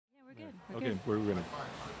Okay, we're gonna.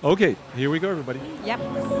 Okay, here we go, everybody. Yep.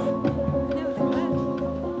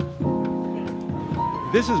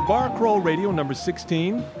 This is Bar Crawl Radio number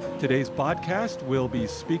 16. Today's podcast will be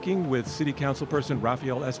speaking with City Councilperson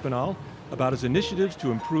Rafael Espinal about his initiatives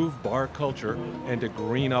to improve bar culture and to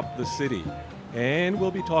green up the city. And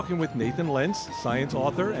we'll be talking with Nathan Lentz, science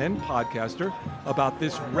author and podcaster, about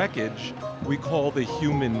this wreckage we call the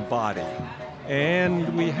human body.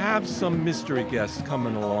 And we have some mystery guests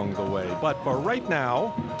coming along the way. But for right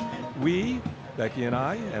now, we, Becky and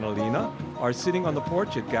I, and Alina, are sitting on the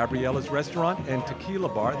porch at Gabriella's Restaurant and Tequila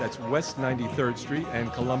Bar. That's West 93rd Street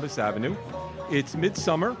and Columbus Avenue. It's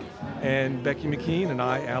midsummer, and Becky McKean and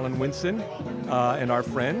I, Alan Winston, and our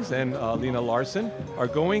friends, and Lena Larson, are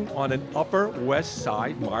going on an Upper West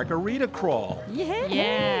Side margarita crawl. Yeah.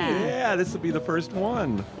 Yeah, this will be the first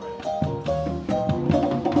one.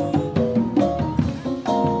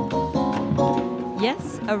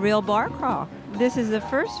 Yes, a real bar crawl. This is the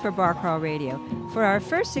first for Bar Crawl Radio. For our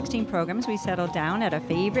first 16 programs, we settled down at a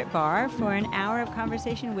favorite bar for an hour of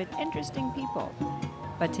conversation with interesting people.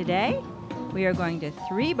 But today, we are going to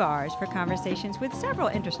 3 bars for conversations with several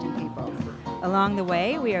interesting people. Along the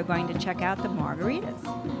way, we are going to check out the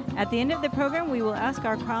margaritas. At the end of the program, we will ask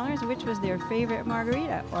our callers which was their favorite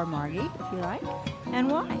margarita, or margie, if you like, and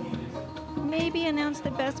why. Maybe announce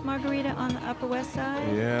the best margarita on the Upper West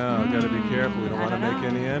Side. Yeah, got to be careful. We don't want to make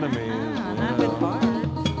any enemies. No, not with bars.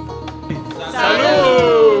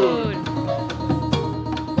 Salud!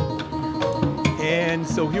 And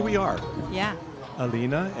so here we are. Yeah.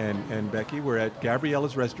 Alina and Becky, we're at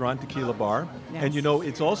Gabriella's Restaurant, Tequila Bar. Yes. And you know,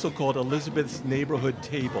 it's also called Elizabeth's Neighborhood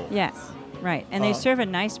Table. Yes, right. And they serve a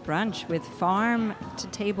nice brunch with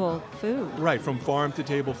farm-to-table food. Right, from farm to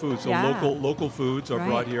table food. So Yeah. local foods are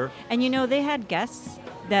brought here. And you know, they had guests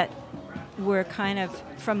that were kind of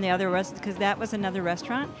from the other restaurant, because that was another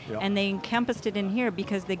restaurant, Yeah. and they encompassed it in here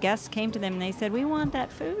because the guests came to them and they said, we want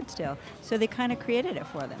that food still. So they kind of created it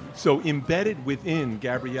for them. So embedded within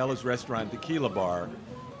Gabriella's Restaurant, Tequila Bar,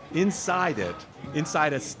 inside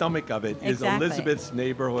a stomach of it, is Exactly. Elizabeth's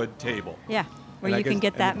Neighborhood Table. Yeah, where And I you can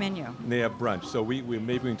guess- get that and menu. They have brunch. So we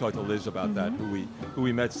maybe we can talk to Liz about that, Mm-hmm. who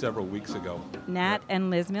we met several weeks ago. Nat and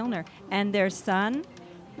Liz Milner. And their son,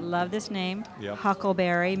 love this name, Yep.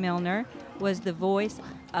 Huckleberry Milner, was the voice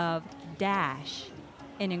of Dash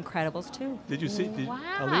in Incredibles 2. Did you see? Wow.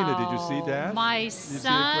 Alina, did you see Dash? My Did you see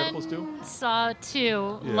son Incredibles 2? saw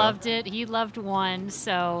 2, Yeah. loved it. He loved 1,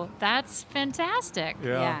 so that's fantastic.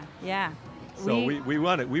 Yeah. So we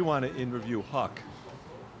want to interview Huck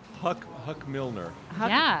Milner.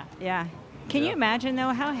 Yeah. Can you Yeah. imagine, though,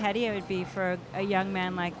 how heady it would be for a young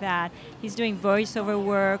man like that? He's doing voiceover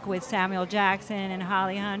work with Samuel Jackson and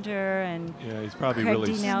Holly Hunter and Yeah, he's probably Craig really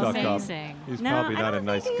D. stuck Nelson. up. Amazing. He's No, probably I not a don't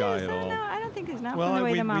nice think he guy is. at all. No, I don't think he's not Well, from the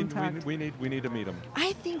way we, the mom we, talked. we need to meet him.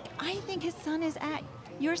 I think his son is at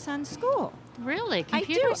your son's school. Really?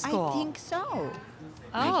 Computer I do. school? I think so.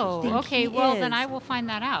 Oh, think okay. he Well, then is. I will find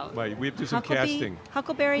that out. Right, we have to do some casting.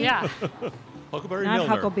 Huckleberry. Yeah. Huckleberry Not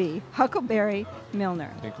Milner. Huckleby. Huckleberry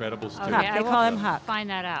Milner. Incredibles 2. Okay, Huck. I They will call him Huck. find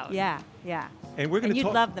that out. Yeah. And we're going And to you'd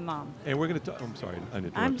talk. love the mom. And we're going to talk. I'm sorry, I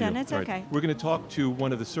interrupted I'm done, you. it's All right. okay. We're going to talk to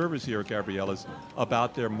one of the servers here at Gabriella's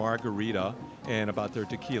about their margarita and about their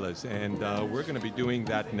tequilas, and we're going to be doing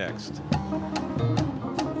that next.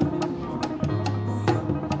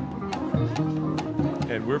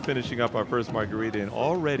 And we're finishing up our first margarita and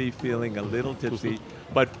already feeling a little tipsy.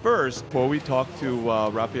 But first, before we talk to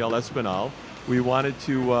Rafael Espinal, we wanted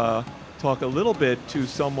to talk a little bit to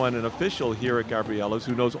someone, an official here at Gabriella's,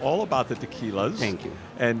 who knows all about the tequilas. Thank you.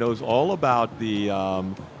 And knows all about the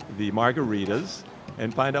margaritas,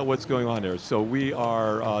 and find out what's going on there. So we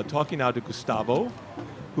are talking now to Gustavo,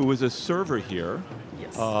 who is a server here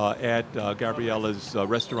Yes. at Gabriella's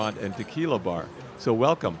Restaurant and Tequila Bar. So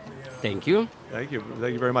welcome. Thank you. Thank you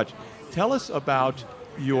very much. Tell us about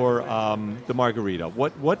your the margarita.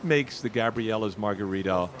 What makes the Gabriella's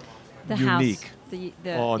margarita The unique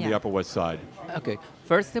house. on the Upper West Side? Okay.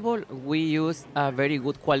 First of all, we use a very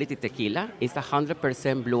good quality tequila. It's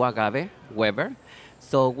 100% blue agave Weber.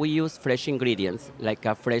 So we use fresh ingredients like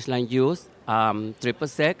a fresh lime juice, triple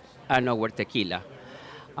sec, and our tequila.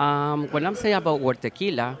 When I'm saying about our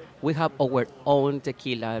tequila, we have our own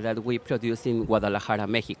tequila that we produce in Guadalajara,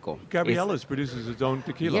 Mexico. Gabriella's produces its own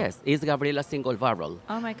tequila. Yes, it's Gabriela Single Barrel.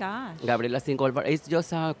 Oh my gosh. Gabriela Single Barrel. It's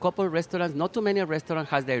just a couple restaurants. Not too many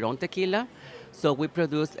restaurants has their own tequila. So we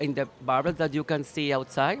produce in the barrels that you can see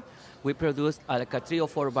outside. We produce like 3 or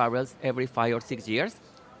 4 barrels every 5 or 6 years.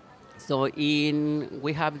 So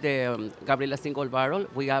we have the Gabriela Single Barrel.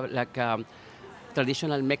 We have like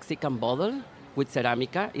traditional Mexican bottle with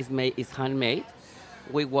ceramica. It's handmade.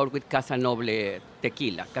 we work with Casanoble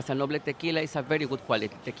tequila. Casanoble tequila is a very good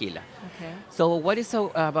quality tequila. Okay. So what is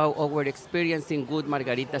so about our experience in good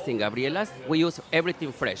margaritas in Gabrielas? We use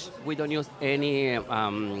everything fresh. We don't use any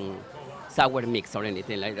sour mix or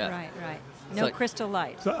anything like that. Right. No So- Crystal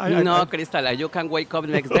Light. So No crystal. You can wake up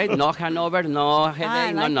the next day, no hangover, no I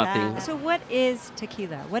headache, like no nothing. that. So what is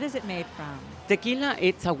tequila? What is it made from? Tequila,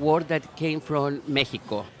 it's a word that came from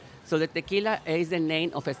Mexico. So the tequila is the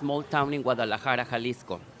name of a small town in Guadalajara,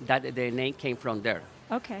 Jalisco. That the name came from there.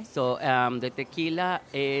 Okay. So the tequila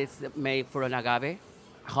is made from agave,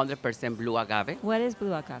 100% blue agave. What is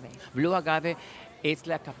blue agave? Blue agave is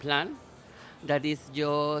like a plant that is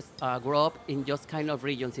just grow up in just kind of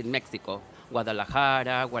regions in Mexico,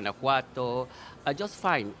 Guadalajara, Guanajuato, just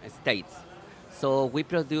fine states. So we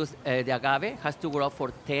produce the agave has to grow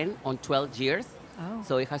for 10 or 12 years. Oh.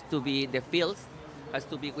 So it has to be the fields has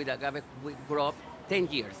to be with agave. We grow up 10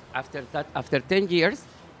 years. After that, after 10 years,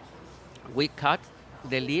 we cut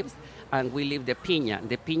the leaves and we leave the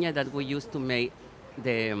piña that we use to make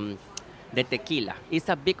the tequila. It's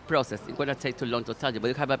a big process. It's going to take too long to tell you, but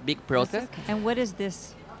you have a big process. Okay. And what is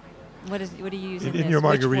this? What do you use in In this? your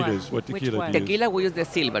Which margaritas, one? what Which tequila one? do you use? Tequila, we use the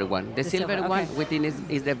silver one. The silver silver, one okay. within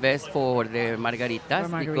is the best for the margaritas,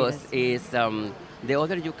 For because margaritas. it's the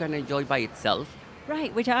other you can enjoy by itself.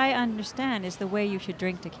 Right, which I understand is the way you should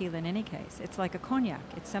drink tequila in any case. It's like a cognac.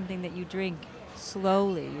 It's something that you drink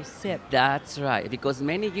slowly, you sip. That's right, because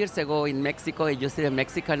many years ago in Mexico, you see the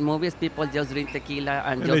Mexican movies, people just drink tequila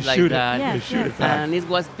and And just they like shoot that. it. Yes, They shoot yes. it back. And it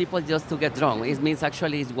was people just to get drunk. It means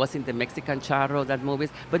actually it was in the Mexican charro, that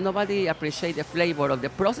movies, but nobody appreciate the flavor of the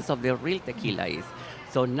process of the real tequila is.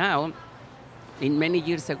 So now, in many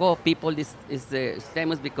years ago, people is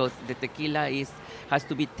famous because the tequila has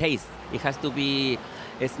to be taste. It has to be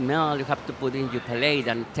a smell. You have to put in your palate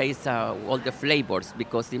and taste all the flavors.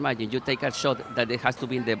 Because imagine you take a shot that it has to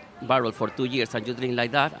be in the barrel for 2 years and you drink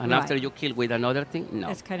like that, and Right. after you kill with another thing, no.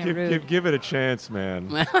 That's kind of rude. Give it a chance, man.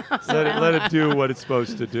 let it do what it's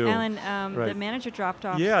supposed to do. Alan, the Right. manager dropped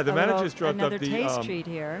off. Yeah, the a manager little- just dropped another up the taste treat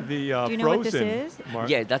here. The Do you know frozen. what this is?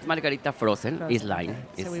 Yes, that's margarita frozen. Frozen, It's lime. okay.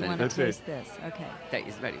 It's, So we want to That's it. taste this. Okay.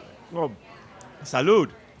 it's very. Oh, salud.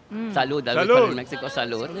 Salud, that we Salud. call in Mexico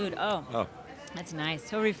salud. Salud. Oh, Oh, that's nice.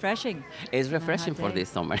 So refreshing. It's refreshing for day. this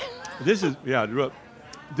summer. this is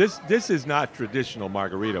this is not traditional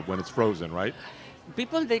margarita when it's frozen, right?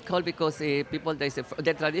 People they call because people they say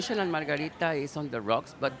the traditional margarita is on the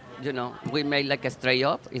rocks, but we made like a straight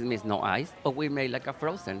up. It means no ice, or we made like a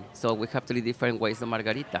frozen. So we have 3 different ways of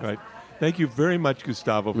margarita. Right. Thank you very much,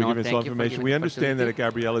 Gustavo, for No, giving us thank all you for information. giving We the understand that at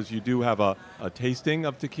opportunity. Gabriella's you do have a tasting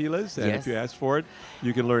of tequilas, and if Yes. you ask for it,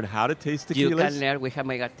 you can learn how to taste tequilas. You can learn. We have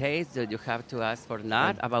made a taste. So you have to ask for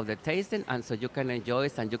that about the tasting, and so you can enjoy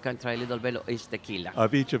it, and you can try a little bit of each tequila.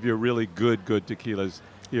 Of each of your really good tequilas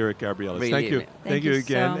here at Gabriella's. Really, Thank you. really. Thank you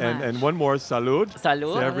again. so and much. one more, salud.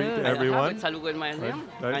 Salud. To I have everyone. it. Salud with my name.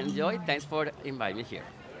 Right. Enjoy. Thanks for inviting me here.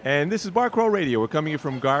 And this is Bar Crawl Radio. We're coming in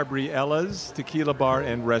from Gabriella's Tequila Bar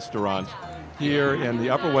and Restaurant here in the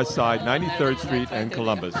Upper West Side, 93rd Street and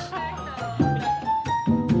Columbus.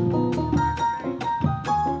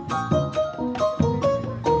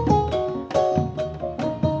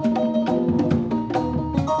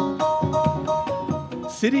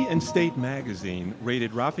 City and State magazine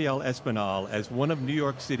rated Rafael Espinal as one of New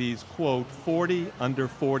York City's, quote, 40 under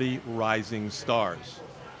 40 rising stars.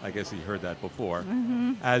 I guess he heard that before.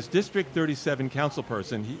 As District 37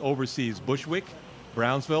 councilperson, he oversees Bushwick,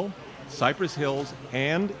 Brownsville, Cypress Hills,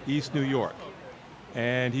 and East New York.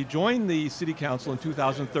 And he joined the city council in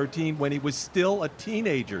 2013 when he was still a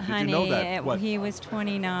teenager. Did Honey, you know that? What? he was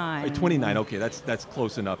 29. 29, okay, that's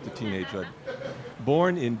close enough to teenagehood.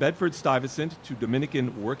 Born in Bedford-Stuyvesant to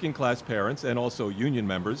Dominican working-class parents and also union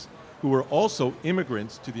members who were also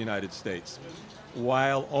immigrants to the United States.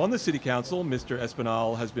 While on the city council, Mr.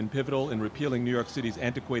 Espinal has been pivotal in repealing New York City's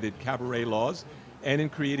antiquated cabaret laws and in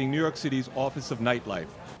creating New York City's Office of Nightlife,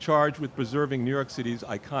 charged with preserving New York City's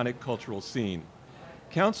iconic cultural scene.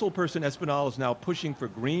 Councilperson Espinal is now pushing for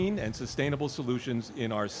green and sustainable solutions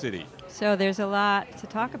in our city. So there's a lot to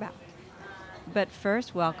talk about. But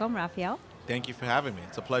first, welcome, Rafael. Thank you for having me.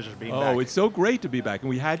 It's a pleasure being back. Oh, it's so great to be back. And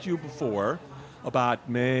we had you before, about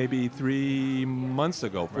maybe 3 months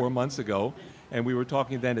ago, 4 months ago. And we were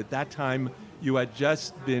talking then, at that time, you had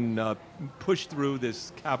just been pushed through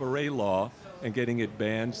this cabaret law and getting it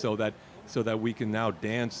banned so that we can now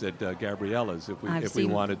dance at Gabriella's if I've we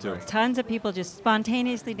seen wanted to. tons of people just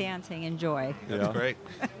spontaneously dancing in joy. That's Yeah. great.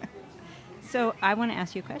 So I want to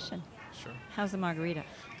ask you a question. Sure. How's the margarita?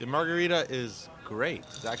 The margarita is great.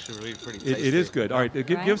 It's actually really pretty It tasty. is good. All right,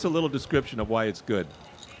 give Right. us a little description of why it's good.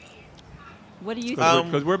 What do you think?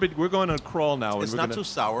 Because we're going on a crawl now. And It's we're not gonna, too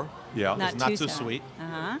sour. Yeah. Not It's not too sour. sweet.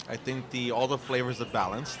 Uh-huh. I think all the flavors are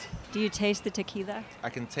balanced. Do you taste the tequila? I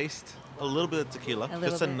can taste a little bit of tequila, A little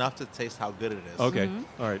just bit. enough to taste how good it is. Okay.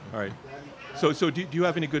 Mm-hmm. All right. So do you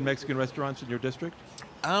have any good Mexican restaurants in your district?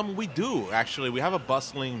 We do, actually. We have a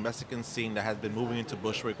bustling Mexican scene that has been moving into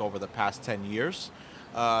Bushwick over the past 10 years.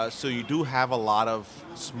 So you do have a lot of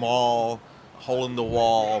small,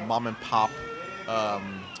 hole-in-the-wall, mom-and-pop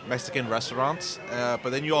Mexican restaurants. But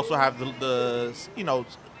then you also have the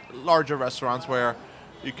larger restaurants where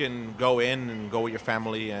you can go in and go with your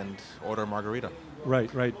family and order a margarita.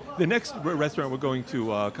 Right. The next restaurant we're going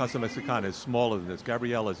to, Casa Mexicana, is smaller than this.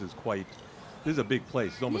 Gabriella's is quite. This is a big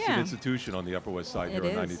place. It's almost an Yeah. institution on the Upper West Side It here on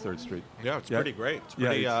is. 93rd Street. Yeah, it's Yeah. pretty great. It's Yeah,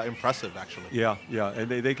 pretty it's- impressive, actually. Yeah, and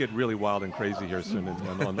they get really wild and crazy here soon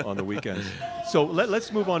on the weekends. So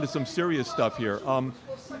let's move on to some serious stuff here.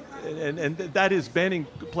 And that is banning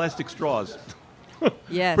plastic straws.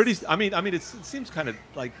 Yes. I mean, it seems kind of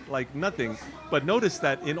like nothing, but notice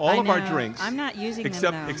that in all I of our know. drinks, I'm not using them,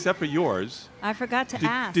 except though. except for yours. I forgot to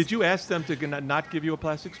ask. Did you ask them to not give you a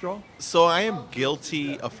plastic straw? So I am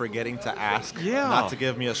guilty of forgetting to ask Yeah. not to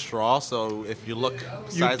give me a straw. So if you look You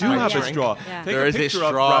besides do my have a drink, straw. Yeah. Take There a is a picture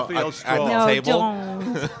straw of Raphael's at straw. the No, table.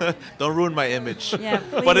 don't. Don't ruin my image. Yeah,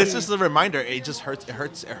 But it's please. just a reminder. It just hurts. It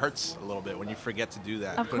hurts a little bit when you forget to do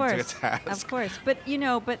that. Of when you course, forget to ask. of course. But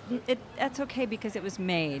that's okay because it was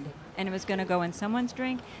made and it was going to go in someone's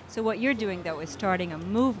drink. So what you're doing though is starting a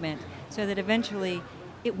movement so that eventually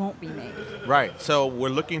it won't be made. Right. So we're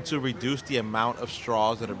looking to reduce the amount of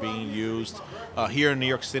straws that are being used here in New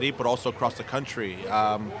York City, but also across the country.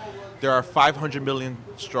 There are 500 million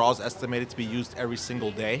straws estimated to be used every single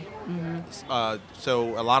day.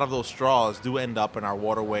 So a lot of those straws do end up in our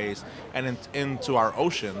waterways and into our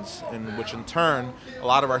oceans, in which in turn, a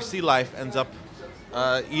lot of our sea life ends up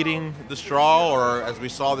eating the straw, or as we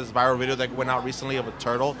saw this viral video that went out recently of a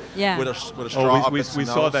turtle Yeah. with a straw up we its saw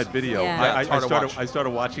nose. that video. Yeah. it's hard to watch. I started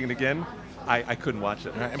watching it again. I couldn't watch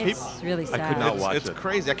it. And It's really sad. I could not watch it's it.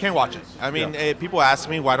 crazy. I can't watch it. I mean, Yeah. people ask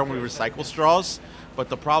me why don't we recycle straws, but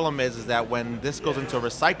the problem is that when this goes into a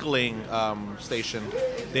recycling station,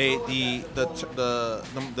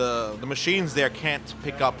 the machines there can't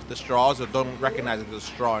pick up the straws or don't recognize it as a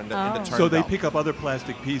straw in the Oh. turn So they belt. pick up other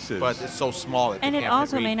plastic pieces. but it's so small that And they it can't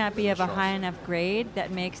also read may not be the of a straws. high enough grade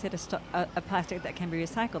that makes it a plastic that can be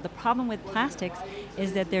recycled. The problem with plastics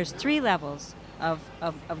is that there's 3 levels of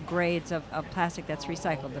grades of plastic that's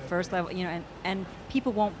recycled. The first level, and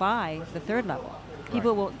people won't buy the 3rd level.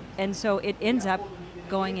 People will, and so it ends up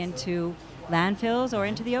going into landfills or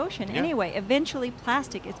into the ocean. Yeah. Anyway, eventually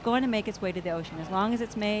plastic is going to make its way to the ocean as long as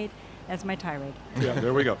it's made. That's my tirade. yeah,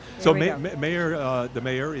 there we go. So we go. the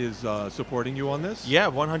mayor is supporting you on this. Yeah,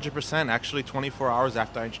 100%. Actually, 24 hours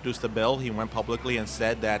after I introduced the bill, he went publicly and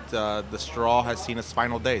said that the straw has seen its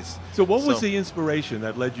final days. So what was the inspiration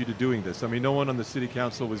that led you to doing this? I mean, no one on the city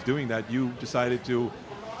council was doing that. You decided to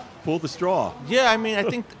pull the straw. Yeah, I mean, I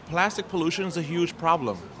think plastic pollution is a huge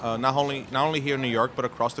problem, not only here in New York, but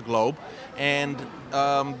across the globe. And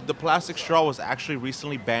the plastic straw was actually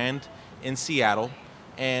recently banned in Seattle.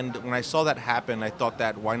 And when I saw that happen, I thought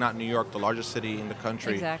that why not New York, the largest city in the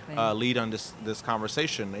country, Exactly. lead on this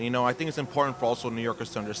conversation? And, I think it's important for also New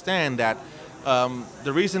Yorkers to understand that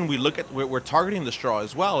the reason we're targeting the straw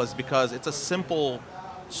as well is because it's a simple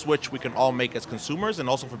switch we can all make as consumers and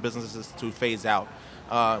also for businesses to phase out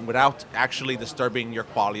without actually disturbing your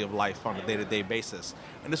quality of life on a day-to-day basis.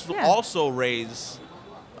 And this will Yeah. also raise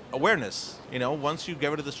awareness. Once you get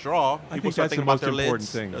rid of the straw, people think start that's thinking the about their most important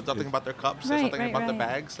lids, thing, they start thinking is- about their cups, they Right, start thinking right, about the right.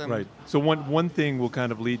 bags. And Right. So one thing will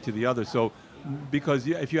kind of lead to the other. So because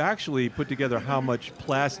if you actually put together how much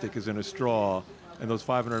plastic is in a straw and those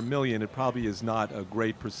 500 million, it probably is not a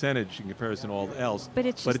great percentage in comparison to all else. But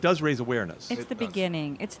it's it just- does raise awareness. It's the does.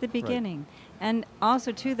 beginning. It's the beginning. And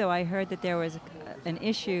also, too, though, I heard that there was an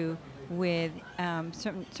issue with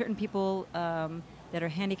certain people that are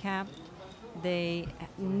handicapped. They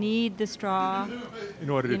need the straw in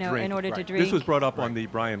order to drink. in order to Right. drink. This was brought up on the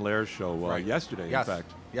Brian Lair show Right. yesterday, yes. in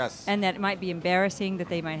fact. Yes. and that it might be embarrassing that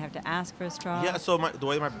they might have to ask for a straw. Yeah, so the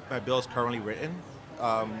way my bill is currently written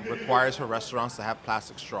requires for restaurants to have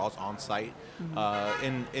plastic straws on site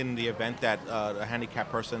in the event that a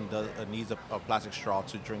handicapped person needs a plastic straw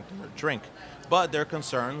to drink their drink. But there are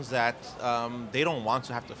concerns that they don't want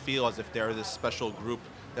to have to feel as if they're this special group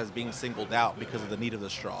that's being singled out because of the need of the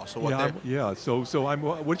straw. So what Yeah, they're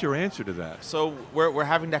what's your answer to that? So we're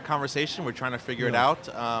having that conversation. We're trying to figure it Yeah. out.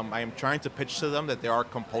 I am trying to pitch to them that there are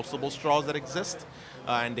compostable straws that exist,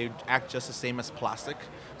 and they act just the same as plastic.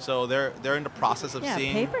 So they're in the process of Yeah,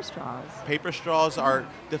 seeing. paper straws. Paper straws are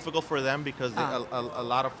difficult for them because Ah. a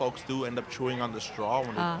lot of folks do end up chewing on the straw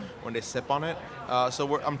when they sip on it.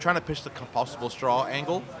 I'm trying to pitch the compostable straw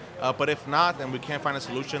angle. But if not, and we can't find a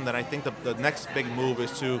solution, then I think the next big move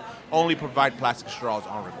is to only provide plastic straws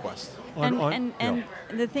on request. And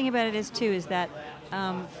the thing about it is too is that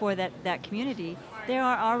for that community, there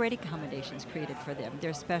are already accommodations created for them.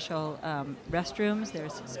 There's special restrooms.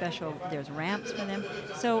 There's ramps for them.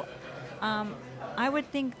 So I would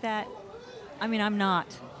think that. I mean, I'm not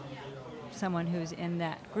someone who's in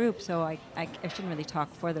that group, so I shouldn't really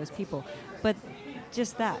talk for those people, but.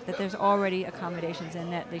 Just that there's already accommodations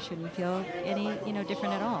and that they shouldn't feel any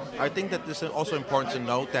different at all. I think that this is also important to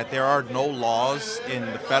note that there are no laws in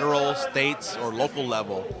the federal, states, or local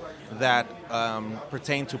level that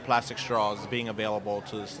pertain to plastic straws being available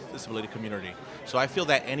to the disability community. So I feel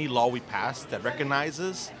that any law we pass that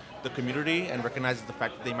recognizes the community and recognizes the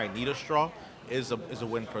fact that they might need a straw is a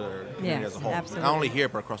win for the community Yes, as a whole. absolutely. Not only here,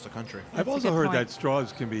 but across the country. I've That's a also good heard point. that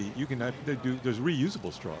straws can be, there's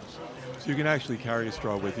reusable straws. So you can actually carry a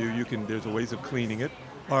straw with you. There's ways of cleaning it.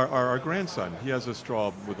 Our grandson, he has a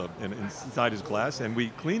straw inside his glass, and we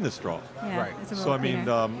clean the straw. Yeah, Right. it's a So I little mean,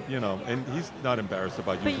 cleaner. and he's not embarrassed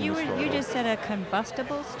about But using you the straw. you at all. just said a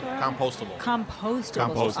combustible straw? Compostable.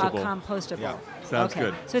 Compostable. Compostable. Compostable. Yeah. Sounds okay.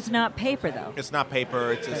 good. So it's not paper though. It's not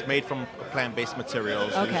paper. It's made from plant-based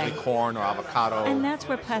materials, Okay. usually corn or avocado. And that's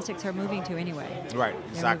where plastics are moving to anyway. Right, They're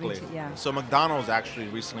exactly. moving to- yeah. So McDonald's actually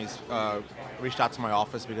recently reached out to my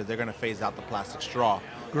office because they're going to phase out the plastic straw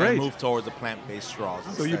Great. and move towards the plant-based straws.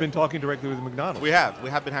 So you've been talking directly with McDonald's. We have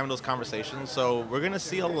been having those conversations. So we're going to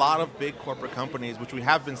see a lot of big corporate companies, which we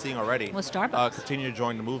have been seeing already, Well, Starbucks. continue to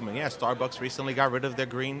join the movement. Yeah, Starbucks recently got rid of their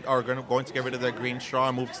green, or going to get rid of their green straw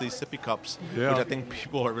and move to these sippy cups, Yeah. which I think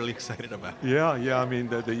people are really excited about. Yeah. I mean,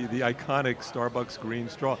 the iconic Starbucks green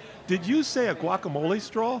straw. Did you say a guacamole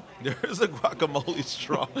straw? There is a guacamole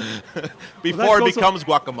straw before it goes becomes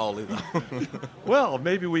guacamole, though. Well,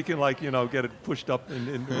 maybe we can get it pushed up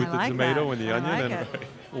with the like tomato that. and the I onion. like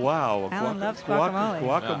and wow, Alan loves guacamole.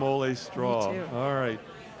 Guacamole straw. Me too. All right.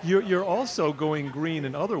 You're also going green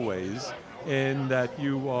in other ways, in that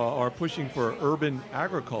you are pushing for urban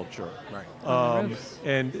agriculture. Right. On the roofs.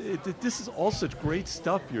 And this is all such great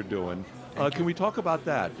stuff you're doing. Can we talk about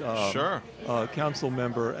that? Sure. Council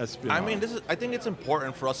Member Espinal. I mean, I think it's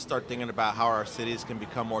important for us to start thinking about how our cities can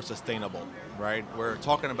become more sustainable, right? We're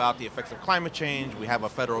talking about the effects of climate change. We have a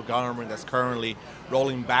federal government that's currently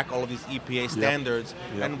rolling back all of these EPA standards.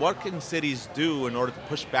 Yep. And what can cities do in order to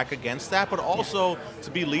push back against that, but also to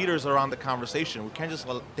be leaders around the conversation? We can't just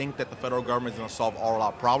think that the federal government is going to solve all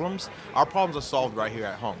our problems. Our problems are solved right here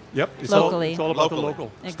at home. Yep. It's Locally. All, it's all about Locally. the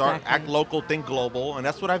local. Exactly. Act local, think global, and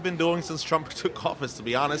that's what I've been doing since Trump took office, to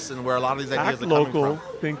be honest, and where a lot of these ideas Act are coming local,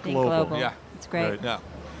 from. think Think global. global. Yeah. It's great. Right.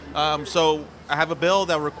 Yeah. So I have a bill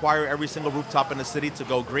that will require every single rooftop in the city to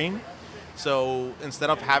go green. So instead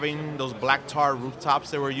of having those black tar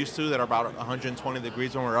rooftops that we're used to that are about 120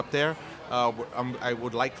 degrees when we're up there, I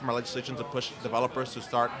would like for my legislation to push developers to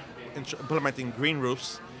start implementing green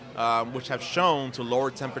roofs, which have shown to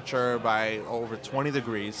lower temperature by over 20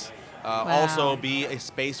 degrees. Also be a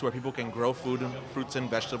space where people can grow fruits and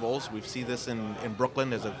vegetables. We see this in Brooklyn.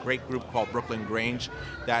 There's a great group called Brooklyn Grange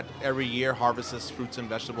that every year harvests fruits and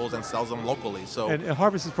vegetables and sells them locally. So And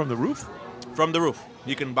harvest is from the roof? from the roof.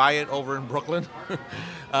 You can buy it over in Brooklyn.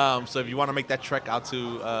 So if you want to make that trek out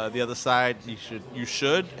to the other side, you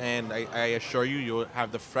should. And I assure you, you'll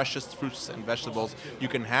have the freshest fruits and vegetables you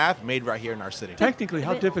can have made right here in our city. Technically,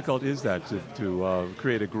 how difficult is that to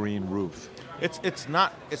create a green roof? It's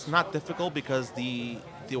not difficult because the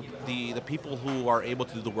people who are able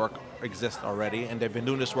to do the work exist already, and they've been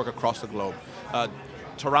doing this work across the globe.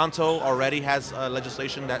 Toronto already has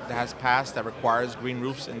legislation that has passed that requires green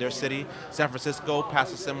roofs in their city. San Francisco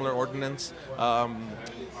passed a similar ordinance.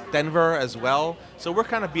 Denver as well. So we're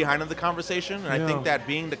kind of behind in the conversation, and I think that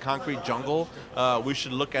being the concrete jungle, we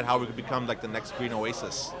should look at how we could become like the next green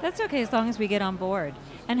oasis. That's okay as long as we get on board.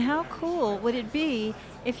 And how cool would it be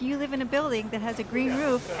if you live in a building that has a green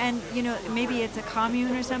roof and, you know, maybe it's a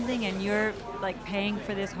commune or something and you're like paying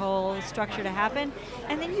for this whole structure to happen,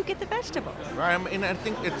 and then you get the vegetables. Right, and I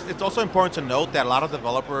think it's also important to note that a lot of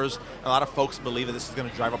developers, a lot of folks believe that this is going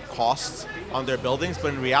to drive up costs on their buildings,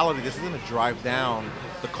 but in reality, this is going to drive down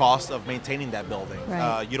the cost of maintaining that building.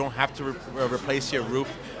 Right. You don't have to replace your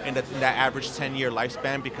roof in that average 10-year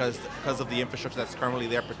lifespan because of the infrastructure that's currently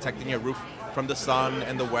there protecting your roof from the sun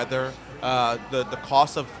and the weather. The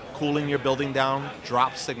cost of cooling your building down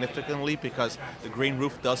drops significantly because the green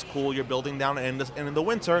roof does cool your building down, and in the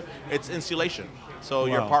winter, it's insulation. So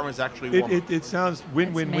your Wow. apartment is actually warmer. It sounds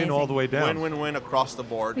win-win-win all the way down. Win-win-win across the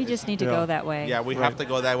board. We just need to Yeah. go that way. Yeah, we Right. have to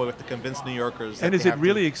go that way. We have to convince New Yorkers. And that is they it have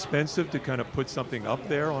really expensive to kind of put something up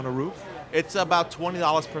there on a roof? It's about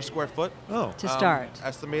 $20 per square foot. Oh, To start.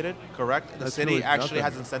 Estimated, correct. The That's city really actually nothing.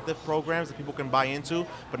 has incentive programs that people can buy into,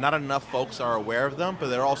 but not enough folks are aware of them, but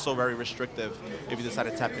they're also very restrictive if you decide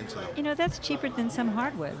to tap into them. You know, that's cheaper than some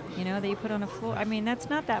hardwood, you know, that you put on a floor. I mean, that's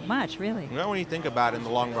not that much, really. You know, when you think about it in the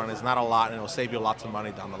long run, it's not a lot, and it'll save you lots of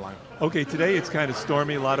money down the line. okay. Today it's kind of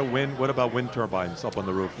stormy, a lot of wind. What about wind turbines up on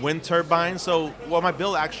the roof? Wind turbines. So what my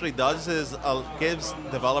bill actually does is gives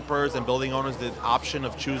developers and building owners the option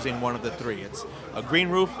of choosing one of the three. It's a green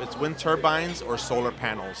roof, it's wind turbines, or solar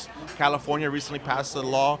panels. California recently passed a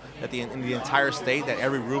law that in the entire state that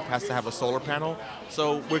every roof has to have a solar panel.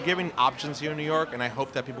 So we're giving options here in New York, and I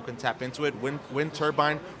hope that people can tap into it. Wind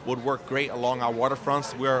turbine would work great along our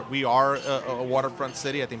waterfronts. We are a waterfront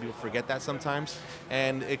city. I think people forget that sometimes,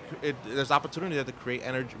 and there's opportunity there to create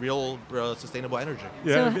energy, real sustainable energy.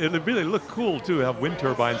 Yeah, So- it really look cool too to have wind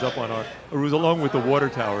turbines up on our roofs along with the water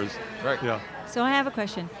towers. Right. Yeah. So I have a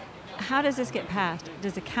question. How does this get passed?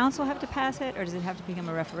 Does the council have to pass it, or does it have to become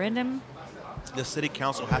a referendum? The city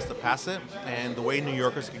council has to pass it, and the way New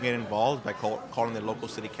Yorkers can get involved by calling their local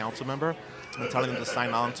city council member and telling them to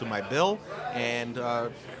sign on to my bill and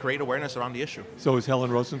create awareness around the issue. So is Helen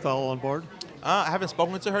Rosenthal on board? I haven't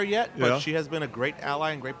spoken to her yet, but Yeah. she has been a great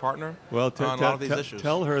ally and great partner Well, on a lot of these issues.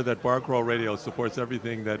 tell her that Bar Crawl Radio supports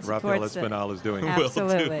everything that Rafael Supports it. Espinal is doing.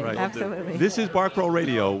 Absolutely, Right. absolutely. This is Bar Crawl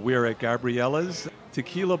Radio. We're at Gabriella's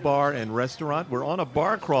Tequila Bar and Restaurant. We're on a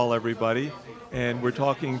bar crawl, everybody, and we're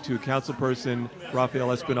talking to Councilperson Rafael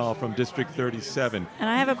Espinal from District 37. And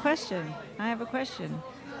I have a question.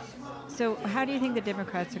 So how do you think the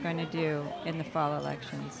Democrats are going to do in the fall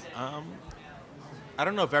elections? I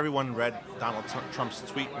don't know if everyone read Donald Trump's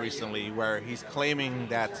tweet recently where he's claiming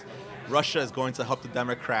that Russia is going to help the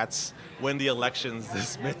Democrats win the elections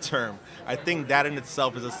this midterm. I think that in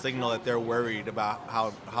itself is a signal that they're worried about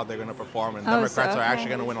how they're going to perform, and Oh, so, Democrats are actually okay.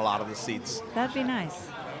 going to win a lot of the seats. That'd be nice.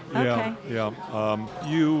 Okay. Yeah.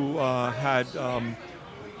 You had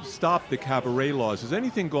stopped the cabaret laws. Has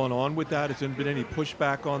anything gone on with that? Has there been any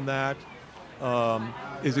pushback on that?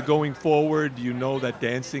 Is it going forward? Do you know that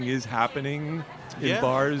dancing is happening in Yeah.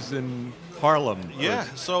 bars in Harlem? Yeah,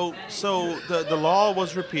 so the law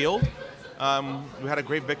was repealed. We had a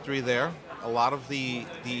great victory there. A lot of the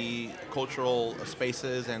cultural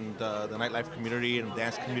spaces and the nightlife community and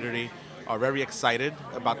dance community are very excited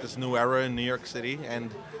about this new era in New York City,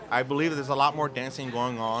 and I believe there's a lot more dancing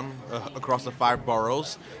going on across the 5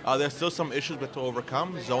 boroughs. There's still some issues we have to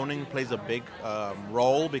overcome. Zoning plays a big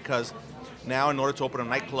role because now in order to open a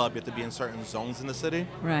nightclub, you have to be in certain zones in the city.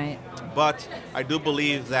 Right. But I do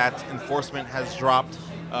believe that enforcement has dropped.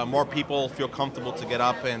 More people feel comfortable to get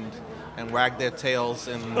up and wag their tails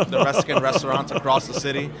in the Mexican restaurants across the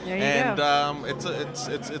city. There you and go.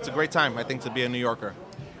 It's a great time, I think, to be a New Yorker.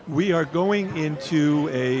 We are going into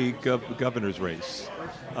a governor's race,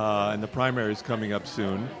 and the primary is coming up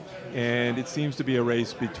soon. And it seems to be a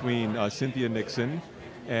race between Cynthia Nixon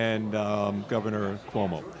and Governor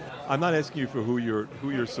Cuomo. I'm not asking you for who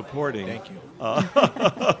you're supporting. Thank you.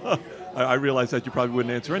 I realize that you probably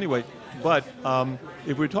wouldn't answer anyway. But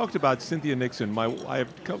if we talked about Cynthia Nixon, I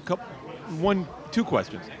have two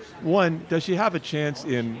questions. One, does she have a chance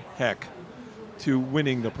in heck to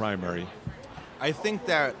winning the primary? I think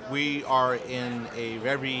that we are in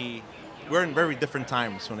we're in very different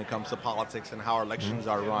times when it comes to politics and how our elections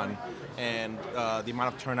are run, and the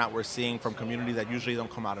amount of turnout we're seeing from communities that usually don't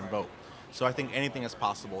come out and vote. So I think anything is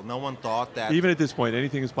possible. No one thought that Even at this point,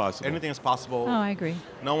 anything is possible. anything is possible. Oh, I agree.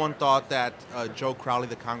 No one thought that Joe Crowley,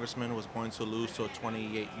 the congressman, was going to lose to a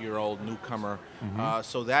 28-year-old newcomer.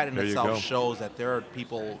 So that in There you go. itself shows that there are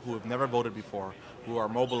people who have never voted before, who are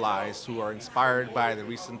mobilized, who are inspired by the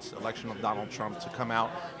recent election of Donald Trump to come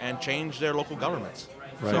out and change their local governments.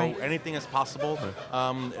 Right. So Right. anything is possible,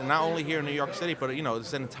 and not only here in New York City, but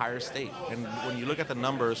it's an entire state. And when you look at the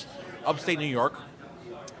numbers, upstate New York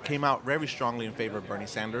came out very strongly in favor of Bernie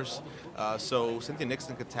Sanders. So Cynthia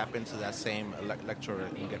Nixon could tap into that same lecture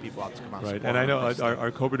and get people out to come out. Right, support and I know her.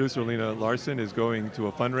 our co-producer Lena Larson is going to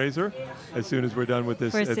a fundraiser as soon as we're done with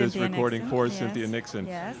this For this Cynthia recording Nixon, for yes, Cynthia Nixon.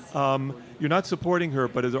 yes. You're not supporting her,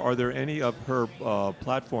 but are there any of her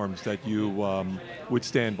platforms that you would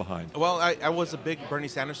stand behind? Well, I was a big Bernie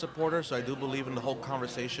Sanders supporter, so I do believe in the whole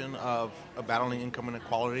conversation of battling income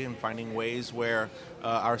inequality and finding ways where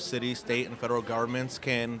our city, state, and federal governments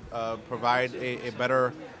can provide a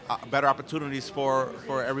better opportunities for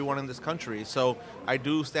everyone in this country. So I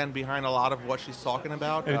do stand behind a lot of what she's talking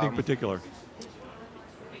about. Anything particular?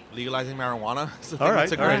 Legalizing marijuana. So I All think right,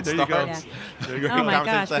 it's a all right, great there you go. start. There you go. Oh my conversation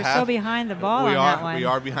gosh, to we're so have. behind the ball we on are that one. we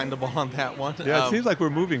are behind the ball on that one. Yeah, it seems like we're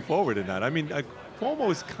moving forward in that. I mean,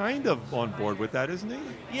 Cuomo is kind of on board with that, isn't he?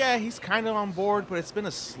 Yeah, he's kind of on board, but it's been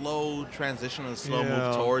a slow transition, a slow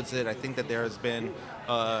move towards it. I think that there has been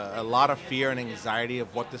a lot of fear and anxiety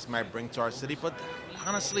of what this might bring to our city, but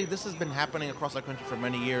honestly, this has been happening across our country for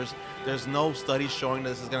many years. There's no studies showing that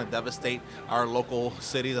this is going to devastate our local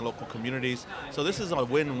cities and local communities. So this is a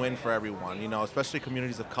win-win for everyone, especially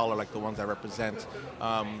communities of color like the ones I represent.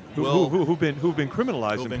 Who've been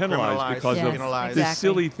criminalized and penalized because Yes, of exactly. this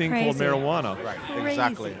silly thing called Crazy. marijuana. Right, Crazy.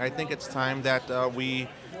 exactly. I think it's time that we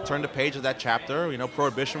turn the page of that chapter.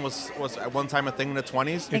 Prohibition was at one time a thing in the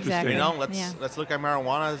 20s. Exactly. Let's look at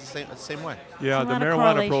marijuana as the same way. Yeah, There's a the lot of marijuana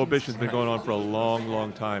correlations. prohibition's been going on for a long,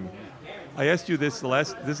 long time. I asked you this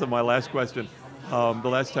this is my last question. The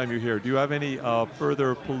last time you were here, do you have any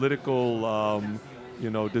further political,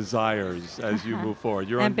 desires as you move forward?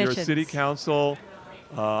 You're on your Ambitions. city council.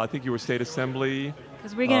 I think you were state assembly.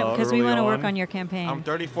 Because we early want to work on. on your campaign. I'm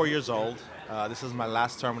 34 years old. This is my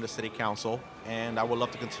last term in the city council, and I would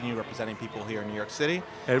love to continue representing people here in New York City.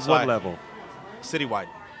 At what level? Citywide.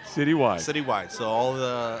 Citywide. Citywide. So all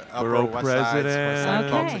the upper Borough west sides, west side president.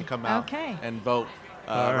 folks Okay, can come out okay. and vote.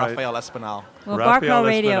 All right. Rafael Espinal. well, Rafael Barcrow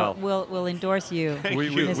Radio Espinal. will endorse you. We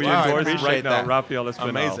you. endorse Wow, I right appreciate now that. Rafael Espinal.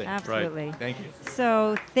 Amazing. Absolutely. Right. Thank you.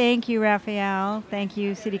 So thank you, Rafael. Thank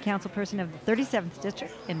you, City Council Person of the 37th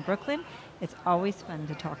District in Brooklyn. It's always fun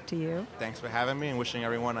to talk to you. Thanks for having me and wishing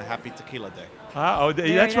everyone a happy Tequila Day.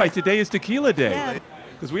 Very That's right. nice. Today is Tequila Day. Yeah.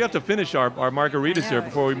 Because we have to finish our margaritas I here know.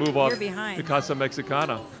 before we move off You're behind. to Casa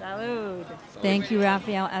Mexicana. Salud. Thank you,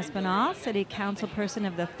 Rafael Espinal, City Council Person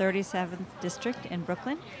of the 37th District in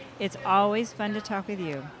Brooklyn. It's always fun to talk with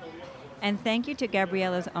you. And thank you to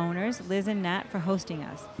Gabriella's owners, Liz and Nat, for hosting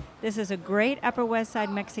us. This is a great Upper West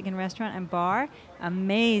Side Mexican restaurant and bar.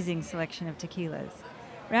 Amazing selection of tequilas.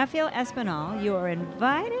 Rafael Espinal, you are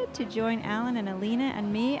invited to join Alan and Alina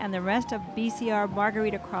and me and the rest of BCR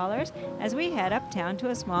Margarita Crawlers as we head uptown to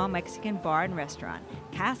a small Mexican bar and restaurant,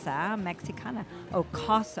 Casa Mexicana. Oh,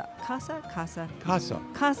 Casa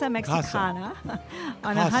Mexicana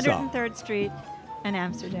on Casa. 103rd Street and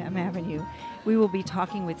Amsterdam Avenue. We will be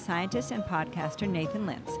talking with scientist and podcaster Nathan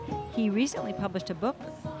Lentz. He recently published a book,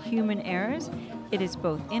 Human Errors. It is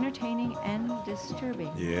both entertaining and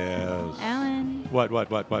disturbing. Yes. Alan, What?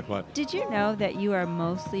 did you know that you are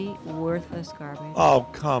mostly worthless garbage? Oh,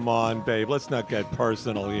 come on, babe. Let's not get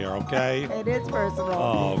personal here, okay? It is personal.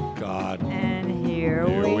 Oh, God. And here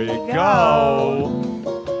Here we we go. go.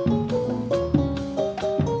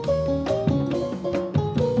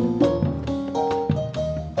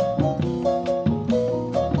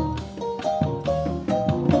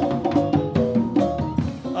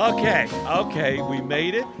 Okay, we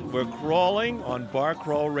made it. We're crawling on Bar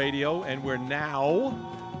Crawl Radio, and we're now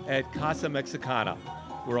at Casa Mexicana.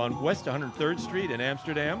 We're on West 103rd Street in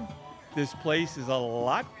Amsterdam. This place is a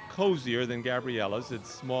lot cozier than Gabriella's.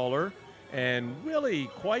 It's smaller and really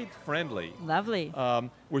quite friendly. Lovely.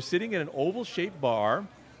 We're sitting in an oval-shaped bar.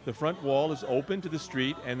 The front wall is open to the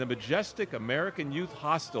street, and the majestic American Youth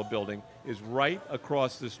Hostel building is right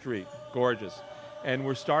across the street. Gorgeous. And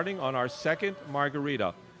we're starting on our second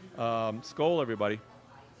margarita. Skål, everybody.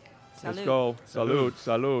 Let's Salud. go. Salud.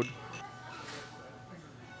 Salud.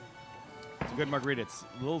 It's a good margarita. It's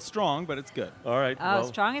a little strong, but it's good. All right. Oh, well,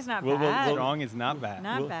 strong is not we'll- bad. Strong is not bad.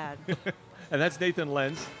 Not we'll- bad. and that's Nathan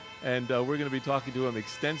Lentz, and we're going to be talking to him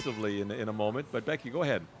extensively in a moment. But Becky, go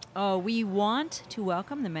ahead. Oh, we want to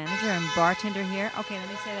welcome the manager and bartender here. Okay, let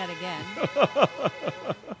me say that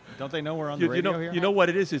again. Don't they know we're on the radio here? You know what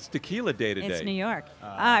it is? It's Tequila Day today. It's New York.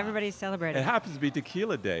 Everybody's It celebrating. happens to be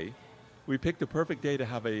Tequila Day. We picked a perfect day to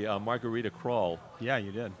have a margarita crawl. Yeah,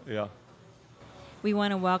 you did. Yeah. We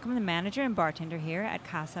want to welcome the manager and bartender here at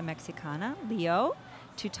Casa Mexicana, Leo,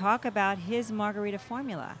 to talk about his margarita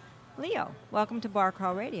formula. Leo, welcome to Bar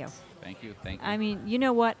Crawl Radio. Thank you. I mean, you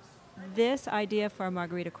know what? This idea for a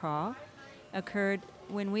margarita crawl occurred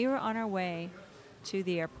when we were on our way to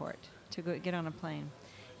the airport to go get on a plane.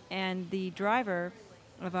 and the driver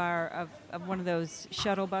of of one of those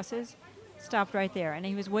shuttle buses stopped right there, and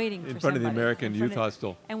he was waiting In for front of the somebody. American In front Youth of-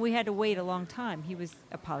 Hostel. And we had to wait a long time. He was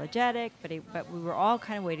apologetic, but we were all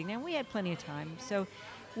kind of waiting there. And we had plenty of time, so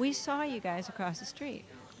we saw you guys across the street,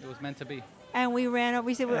 It was meant to be. and we ran up.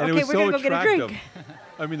 We said, well, And it "Okay, was we're so gonna go get a drink." attractive.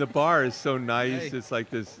 I mean, the bar is so nice. Hey. It's like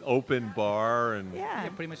this open bar, and Yeah. Yeah,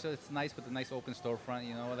 pretty much it's nice with a nice open storefront,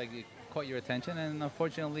 you know, like it caught your attention, and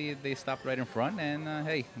unfortunately they stopped right in front, and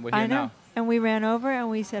hey, we're here I know. now. And we ran over and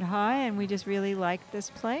we said hi, and we just really liked this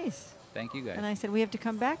place. Thank you guys. And I said, we have to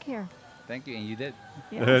come back here. Thank you, and you did.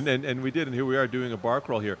 Yes. and we did, and here we are doing a bar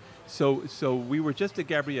crawl here. So we were just at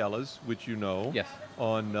Gabriella's, which you know, Yes.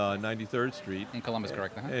 on 93rd Street. In Columbus,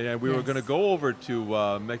 correct? Uh-huh. And we were Yes. going to go over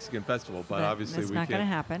to Mexican Festival, but But obviously that's we not can't. gonna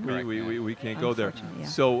happen. Correct, We can't go there. Unfortunately, yeah.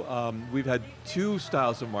 So we've had two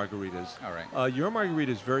styles of margaritas. All right. Your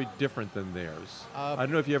margarita is very different than theirs. I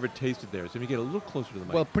don't know if you ever tasted theirs. Let me get a little closer to the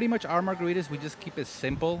mic. Well, pretty much our margaritas, we just keep it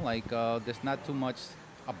simple. Like there's not too much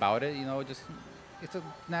about it, you know. Just it's a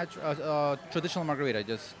natural, traditional margarita,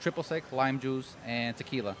 just triple sec, lime juice, and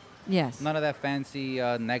tequila. Yes. None of that fancy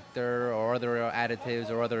nectar or other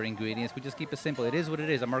additives or other ingredients. We just keep it simple. It is what it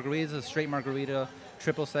is. A margarita is a straight margarita,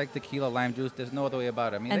 triple sec, tequila, lime juice. There's no other way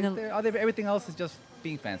about it. I mean, And everything else is just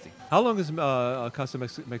being fancy. How long has Casa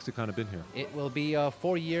Mexicana been here? It will be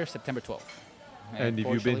 4 years, September 12th. And have you been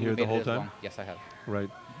fortunately, here we the made it whole as time? long. Yes, I have. Right.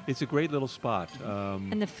 It's a great little spot.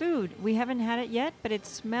 And the food, we haven't had it yet, but it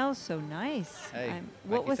smells so nice. Hey,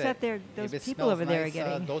 what like you was said, that there? if Those it people smells over there are nice,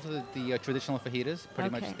 getting. those are the traditional fajitas. Pretty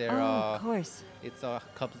okay. much they're of course. it's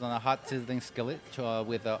comes on a hot sizzling skillet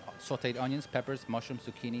with sautéed onions, peppers, mushrooms,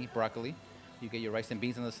 zucchini, broccoli. You get your rice and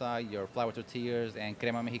beans on the side, your flour tortillas, and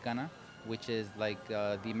crema mexicana, which is like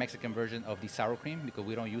the Mexican version of the sour cream, because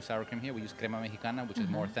we don't use sour cream here. We use crema mexicana, which is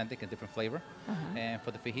more authentic and different flavor. And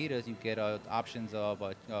for the fajitas, you get options of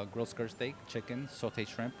grilled skirt steak, chicken, sautéed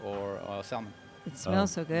shrimp, or salmon. It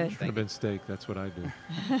smells so good. Thank Shrimp and steak. That's what I do.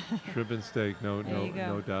 Shrimp and steak. No, There you go.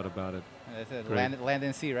 no doubt about it. That's it. Great. Land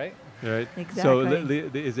and sea, right? Right. So Exactly.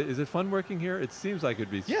 is it fun working here? It seems like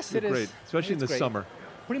it'd be Yes, it is. great, especially in It's the great. summer.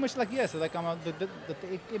 Pretty much like yes, like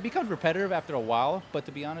it becomes repetitive after a while. But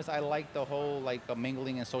to be honest, I like the whole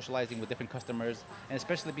mingling and socializing with different customers, and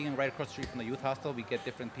especially being right across the street from the youth hostel, we get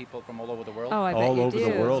different people from all over the world. Oh, I bet All you over do.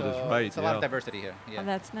 the world is So right. It's a lot of yeah. diversity here. Yeah. Oh,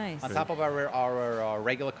 that's nice. On top of our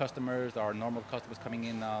regular customers, our normal customers coming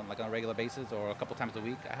in like on a regular basis or a couple times a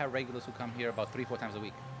week, I have regulars who come here about 3-4 times a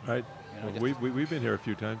week. Right. You know, Well, just- we've been here a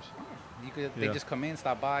few times. They Yeah. just come in,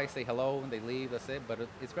 stop by, say hello, and they leave. That's it. But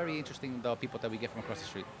it's very interesting the people that we get from across the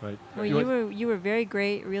street. Right. Well, you were very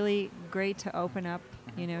great, really great to open up.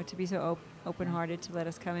 You know, to be so open-hearted to let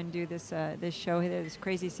us come and do this show here, this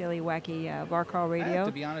crazy, silly, wacky bar crawl radio.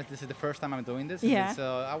 To be honest, this is the first time I'm doing this. Yeah. And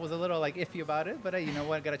I was a little iffy about it, but hey, you know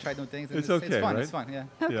what? Gotta try new things. And It's okay, It's fun. right? It's fun. Yeah.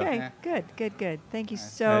 Okay, Yeah. good. Thank you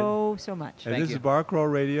Yeah. so much. And Thank this you. is Bar Crawl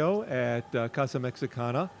Radio at Casa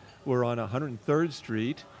Mexicana. We're on 103rd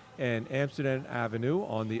Street and Amsterdam Avenue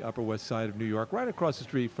on the Upper West Side of New York, right across the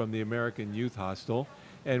street from the American Youth Hostel.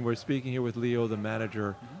 And we're speaking here with Leo, the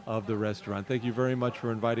manager of the restaurant. Thank you very much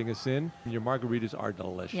for inviting us in. Your margaritas are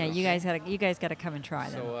delicious. Yeah, you guys gotta come and try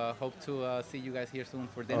them. So hope to see you guys here soon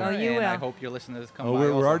for dinner. Oh, you and I will. hope your listeners come Oh, by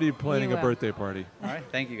we're also. already planning You a will. birthday party. All right.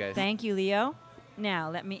 Thank you guys. Thank you, Leo.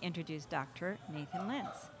 Now, let me introduce Dr. Nathan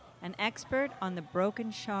Lentz, an expert on the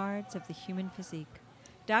broken shards of the human physique.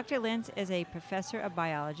 Dr. Lentz is a professor of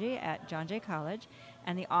biology at John Jay College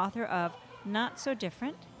and the author of Not So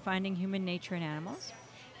Different, Finding Human Nature in Animals.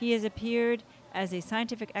 He has appeared as a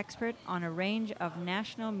scientific expert on a range of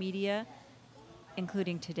national media,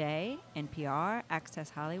 including Today, NPR,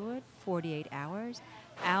 Access Hollywood, 48 Hours,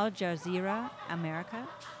 Al Jazeera America,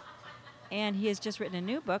 and he has just written a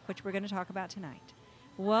new book, which we're going to talk about tonight.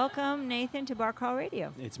 Welcome, Nathan, to Bar Crawl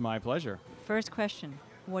Radio. It's my pleasure. First question,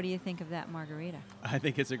 what do you think of that margarita? I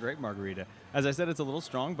think it's a great margarita. As I said, it's a little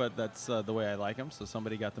strong, but that's the way I like them. So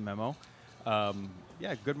somebody got the memo.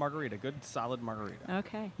 Yeah, good margarita, good solid margarita.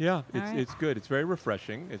 Okay. Yeah, right. it's good. It's very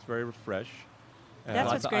refreshing. It's very refresh. That's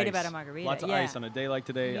Lots what's of great ice. about a margarita. Lots of yeah. ice on a day like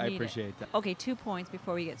today. You I need it. appreciate that. Okay, 2 points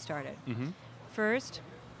before we get started. Mm-hmm. First,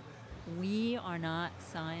 we are not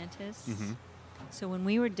scientists. Mhm. So when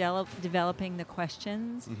we were developing the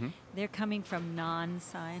questions, Mhm. they're coming from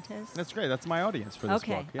non-scientists. That's great. That's my audience for this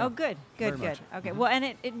Okay. book. Yeah. Oh, good. Very Good. much. Okay. Mhm. Well, and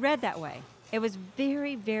it read that way. It was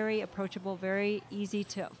very, very approachable, very easy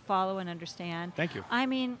to follow and understand. Thank you. I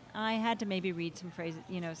mean, I had to maybe read some phrases,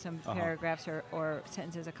 some Uh-huh. paragraphs or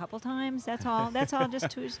sentences a couple times. That's all. That's all. Just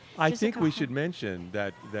to. I just a think we couple- should mention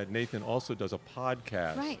that Nathan also does a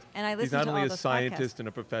podcast. Right, and I He's listen not to only all a those scientist podcasts. and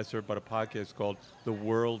a professor, but a podcast called The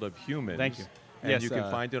World of Humans. Thank you. And Yes, you can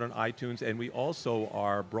find it on iTunes, and we also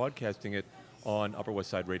are broadcasting it on Upper West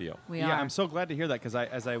Side Radio. We yeah, are. I'm so glad to hear that because,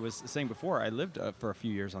 as I was saying before, I lived for a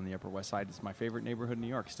few years on the Upper West Side. It's my favorite neighborhood in New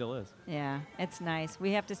York, still is. Yeah, it's nice.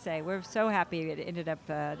 We have to say, we're so happy it ended up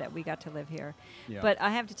that we got to live here. Yeah. But I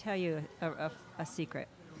have to tell you a secret.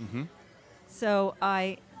 Mm-hmm. So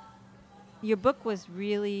your book was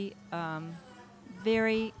really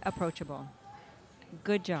very approachable.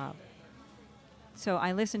 Good job. So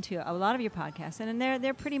I listened to a lot of your podcasts, and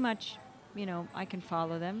they're pretty much, I can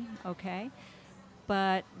follow them, okay.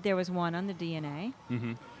 But there was one on the DNA.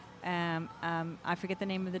 Mm-hmm. I forget the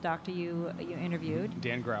name of the doctor you interviewed.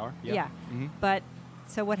 Dan Grauer. Yeah. Mm-hmm. But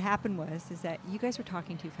so what happened is that you guys were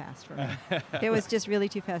talking too fast for me. It was just really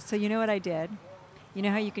too fast. So you know what I did? You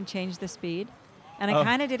know how you can change the speed? And I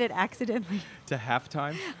kind of did it accidentally. To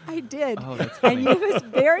halftime? I did. Oh, that's And funny. it was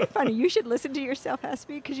very funny. You should listen to yourself have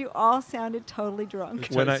speed because you all sounded totally drunk.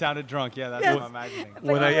 When I I- sounded drunk. Yeah, that's Yes. what I'm imagining. But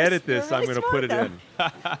When I you're- edit you're this, I'm really going to put it smart, in.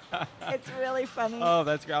 though. It's really funny. Oh,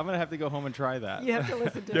 that's great. I'm going to have to go home and try that. You have to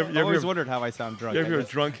listen to You it. ever- I always hear- wondered how I sound drunk. You ever I hear guess.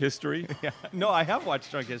 drunk history? Yeah. No, I have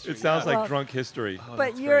watched Drunk History. It sounds yeah. like Well- drunk history.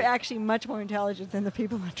 But you're actually much more intelligent than the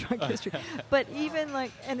people in drunk history. But even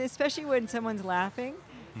and especially when someone's laughing,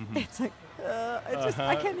 it's like,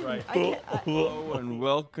 I can't even. right. I can't, Hello and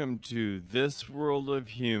welcome to This World of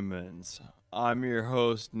Humans. I'm your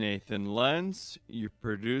host, Nathan Lenz. Your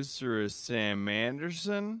producer is Sam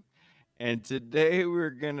Anderson. And today we're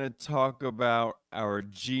going to talk about our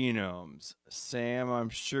genomes. Sam, I'm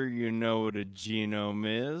sure you know what a genome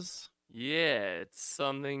is. Yeah, it's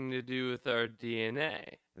something to do with our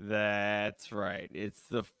DNA. That's right. It's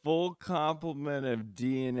the full complement of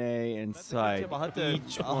DNA inside I'll have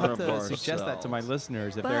each to, one of our suggest that to my cells.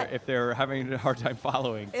 listeners But- if they're having a hard time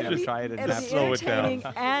following. it'll To be, try it and it'll have be slow it down. entertaining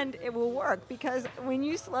and it will work because when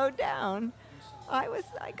you slowed down, I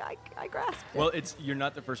grasped it. Well, you're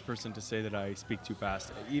not the first person to say that I speak too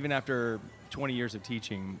fast. Even after 20 years of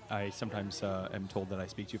teaching, I sometimes am told that I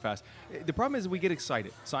speak too fast. The problem is we get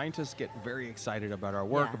excited. Scientists get very excited about our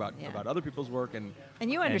work, Yeah, about other people's work, and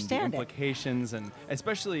And you the understand it. implications, and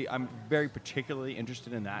especially I'm very particularly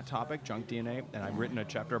interested in that topic, junk DNA, and I've written a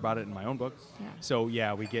chapter about it in my own book. Yeah. So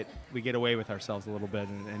yeah, we get away with ourselves a little bit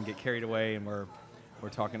and get carried away, and we're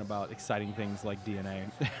talking about exciting things like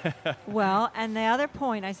DNA. Well, and the other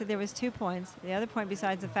point, I said there was 2 points. The other point,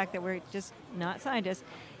 besides the fact that we're just not scientists,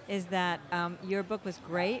 is that your book was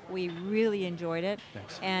great. We really enjoyed it.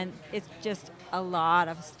 Thanks. And it's just a lot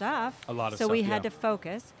of stuff. A lot of so stuff, we had yeah. to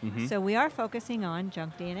focus. Mhm. So we are focusing on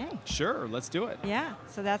junk DNA. Sure, let's do it. Yeah,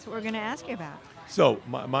 so that's what we're going to ask you about. So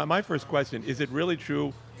my first question, is it really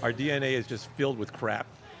true our DNA is just filled with crap?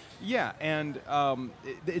 Yeah, and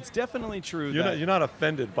it's definitely true You're that not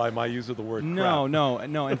offended by my use of the word no, crap?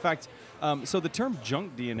 no. In fact, so the term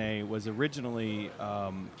junk DNA was originally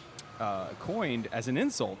coined as an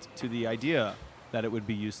insult to the idea that it would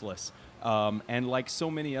be useless. And like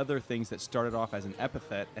so many other things that started off as an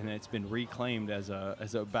epithet and it's been reclaimed as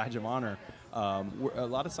a badge of honor, a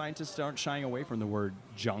lot of scientists aren't shying away from the word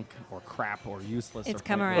junk or crap or useless. It's or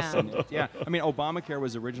come pointless. around. And yeah, I mean, Obamacare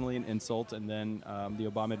was originally an insult, and then the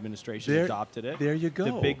Obama administration There- adopted it. there you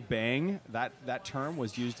The go. Big Bang, that term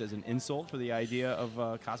was used as an insult for the idea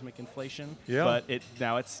of cosmic inflation. Yeah. But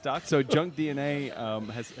now it's stuck. So junk DNA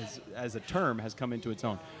has, as a term, has come into its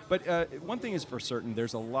own. But one thing is for certain: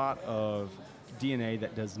 there's a lot of DNA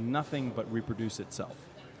that does nothing but reproduce itself,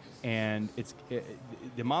 and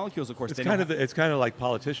the molecules, of course, It's they kind don't of it's kind of like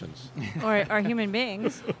politicians. or human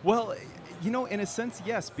beings. well, in a sense,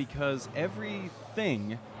 yes, because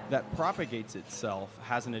everything that propagates itself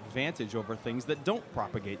has an advantage over things that don't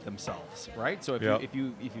propagate themselves, right? So if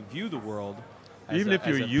you view the world as Even if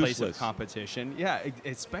you're as a place useless. of competition, yeah,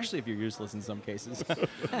 especially if you're useless in some cases.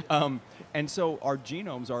 And so our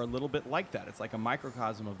genomes are a little bit like that. It's like a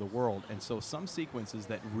microcosm of the world. And so some sequences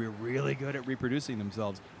that we're really good at reproducing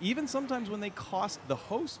themselves, even sometimes when they cost the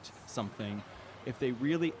host something, if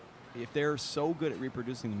they're so good at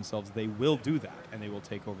reproducing themselves, they will do that and they will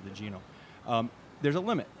take over the genome. There's a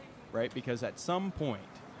limit, right? Because at some point,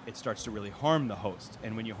 it starts to really harm the host.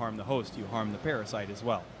 And when you harm the host, you harm the parasite as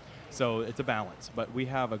well. So it's a balance. But we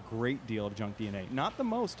have a great deal of junk DNA. Not the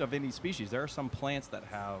most of any species. There are some plants that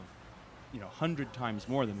have 100 times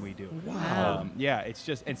more than we do. Wow. Yeah, it's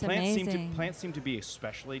just, and That's amazing. plants seem to be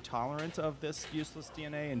especially tolerant of this useless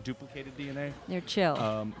DNA and duplicated DNA. They're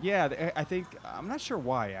chill. Yeah, I think, I'm not sure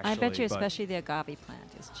why, actually. I bet you but especially the agave plant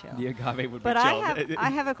is chill. the agave would But be I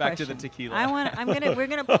chilled. have a Back question. to the tequila. We're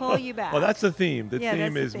gonna pull you back. Well, that's the theme. The Yeah, theme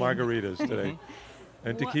that's the is theme. margaritas today.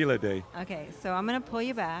 And What- Tequila Day. Okay, so I'm going to pull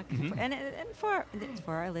you back, and for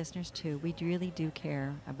our listeners too. We really do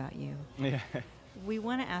care about you. Yeah. We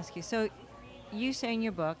want to ask you. So, you say in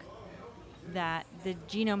your book that the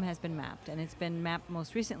genome has been mapped, and it's been mapped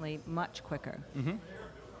most recently much quicker. Mhm.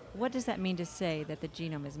 What does that mean to say that the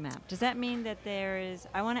genome is mapped? Does that mean that there is?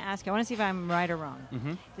 I want to ask you. I want to see if I'm right or wrong.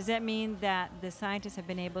 Mhm. Does that mean that the scientists have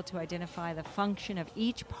been able to identify the function of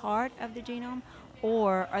each part of the genome,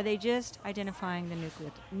 or are they just identifying the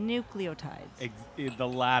nucleotides? The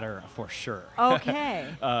latter, for sure.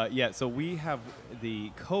 Okay. Yeah, so we have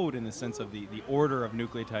the code in the sense of the order of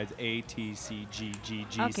nucleotides A, T, C, G, G,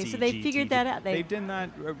 G, Okay, C, so they G, figured T, that G. out. They've done that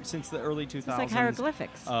since the early 2000s. It's like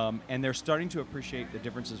hieroglyphics. And they're starting to appreciate the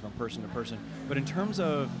differences from person to person. But in terms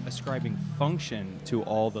of ascribing function to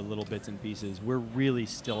all the little bits and pieces, we're really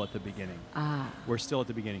still at the beginning. We're still at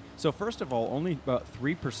the beginning. So first of all, only about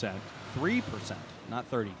 3%, not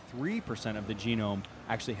 30, 3% of the genome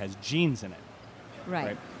actually has genes in it.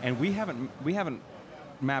 Right. And we haven't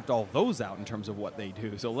mapped all those out in terms of what they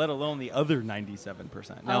do. So let alone the other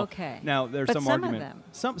 97%. Now, Okay. Now there's But some some of argument.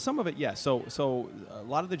 them. Some of it, yes. So a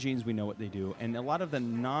lot of the genes we know what they do, and a lot of the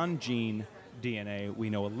non-gene DNA we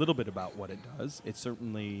know a little bit about what it does. It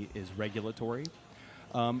certainly is regulatory.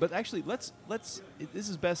 But actually, let's. This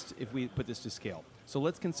is best if we put this to scale. So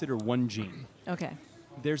let's consider one gene. Okay.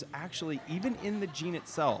 There's actually, even in the gene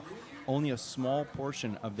itself, only a small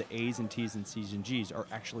portion of the A's and T's and C's and G's are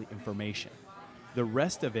actually information. The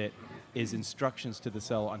rest of it is instructions to the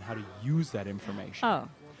cell on how to use that information. Oh.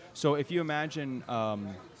 So if you imagine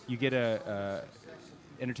you get a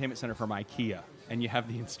entertainment center from IKEA and you have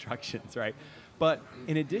the instructions, right? But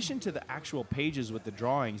in addition to the actual pages with the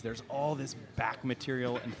drawings, there's all this back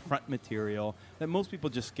material and front material that most people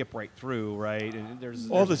just skip right through, right? And there's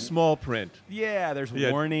All the small print. yeah, there's Yeah.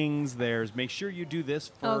 warnings. There's make sure you do this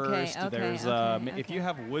first. Okay, There's okay, if you okay.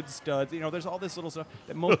 have wood studs, there's all this little stuff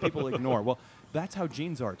that most people ignore. Well, that's how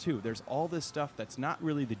genes are too. There's all this stuff that's not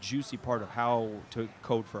really the juicy part of how to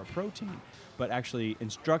code for a protein, but actually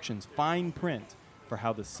instructions, fine print for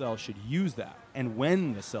how the cell should use that and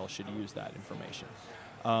when the cell should use that information.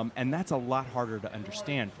 And that's a lot harder to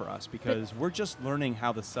understand for us because we're just learning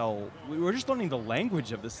how the cell, we're just learning the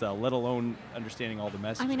language of the cell, let alone understanding all the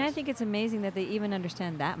messages. I mean, I think it's amazing that they even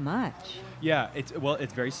understand that much. Yeah, it's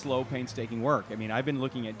very slow, painstaking work. I mean, I've been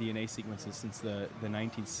looking at DNA sequences since the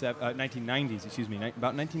 1990s. Excuse me,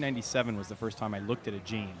 about 1997 was the first time I looked at a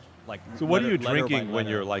gene. Like, So what are you letter by drinking when letter.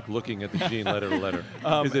 you're like looking at the gene letter to letter?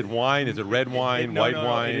 Is it wine? Is it red wine? No, white no,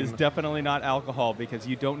 wine? It is definitely not alcohol because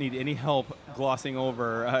you don't need any help glossing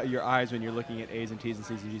over your eyes when you're looking at A's and T's and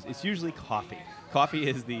C's and G's. It's usually coffee. Coffee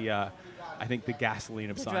is I think, the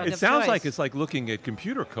gasoline of The science. drug It of sounds choice. like it's like looking at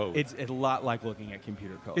computer code. It's a lot like looking at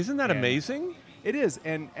computer code. Isn't that And amazing? It is,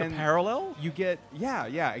 and The parallel? you get yeah,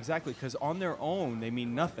 exactly. Because on their own they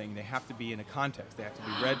mean nothing. They have to be in a context. They have to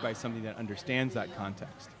be read by somebody that understands that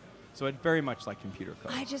context. So it's very much like computer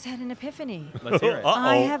code. I just had an epiphany. Let's hear it.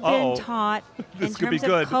 I have been uh-oh. taught in This could be terms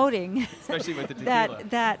good. of coding Especially with the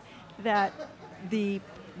tequila. that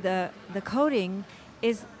the coding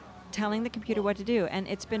is telling the computer what to do, and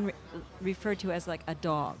it's been referred to as like a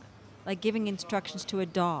dog, like giving instructions to a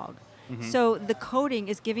dog. Mm-hmm. So the coding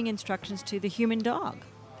is giving instructions to the human dog.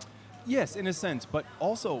 Yes, in a sense. But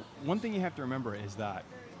also, one thing you have to remember is that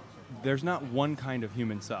there's not one kind of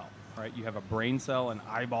human cell, right? You have a brain cell, an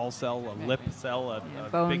eyeball cell, a lip cell, a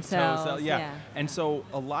Bone big toe cell. cells, Yeah. yeah. And so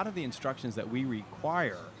a lot of the instructions that we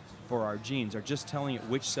require for our genes are just telling it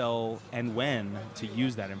which cell and when to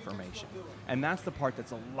use that information. And that's the part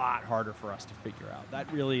that's a lot harder for us to figure out.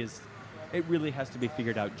 That really is, it really has to be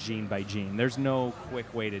figured out gene by gene. There's no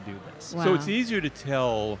quick way to do this. Wow. So it's easier to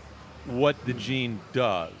tell what the gene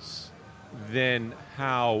does than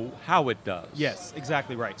how it does. Yes,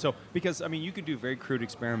 exactly right. So, because, I mean, you could do very crude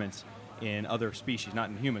experiments in other species, not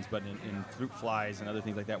in humans, but in fruit flies and other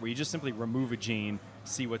things like that, where you just simply remove a gene,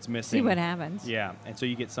 see what's missing. See what happens. Yeah, and so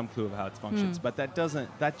you get some clue of how it functions. But that's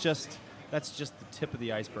just the tip of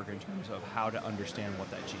the iceberg in terms of how to understand what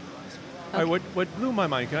that gene does. All right, what blew my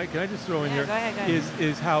mind? Can I just throw in Yeah, here? go ahead.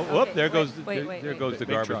 Is how Okay, there wait, goes wait, there wait. goes the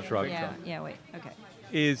Big garbage truck, truck. big truck. Yeah, wait. Okay.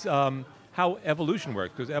 Is how evolution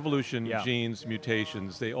works, because evolution, Yeah. genes,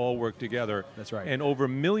 mutations, they all work together. That's right. And over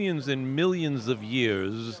millions and millions of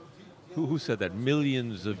years, who said that?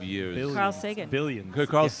 Millions of years. Carl Sagan. Billions.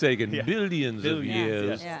 Carl Yeah. Sagan, Yeah. billions of Billions,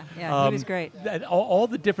 years. yes. Yeah, he was great. That all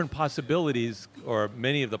the different possibilities, or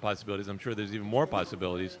many of the possibilities, I'm sure there's even more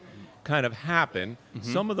possibilities, kind of happen.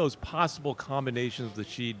 Mm-hmm. Some of those possible combinations, the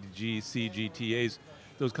CGTAs,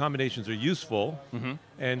 those combinations are useful,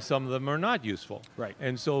 and some of them are not useful. Right.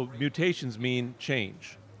 And so mutations mean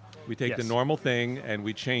change. We take the Yes. normal thing and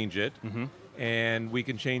we change it, Mm-hmm. and we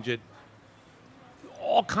can change it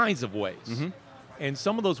all kinds of ways. Mm-hmm. And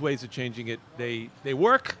some of those ways of changing it, they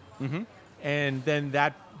work, Mm-hmm. and then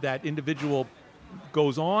that individual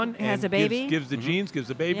goes on Has and a baby? gives the genes, gives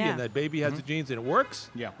the baby, Yeah. and that baby has the genes, and it works.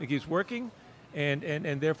 Yeah. It keeps working, and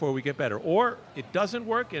therefore we get better. Or it doesn't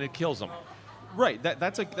work and it kills them. Right.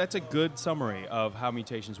 That's a good summary of how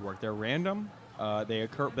mutations work. They're random. They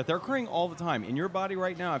occur, but they're occurring all the time in your body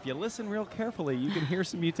right now. If you listen real carefully, you can hear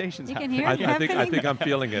some mutations. You can happening. hear it I think I'm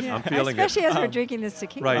feeling it. Yeah. I'm feeling Especially it. as we're drinking this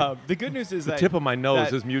tequila. Right. The good news is The that tip of my nose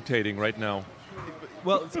that- is mutating right now.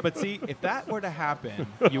 Well, but see, if that were to happen,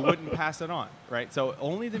 you wouldn't pass it on, right? So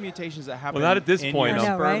only the mutations that happen Well, not at this in point. your I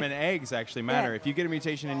know, sperm right? and eggs actually matter. Yeah. If you get a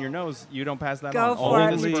mutation in your nose, you don't pass that Go on. for Only it,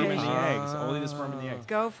 the sperm and mutation. the eggs. Only the sperm and the eggs.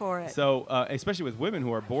 Go for it. So, especially with women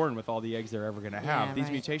who are born with all the eggs they're ever going to have, Yeah, these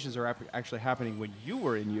right. mutations are actually happening when you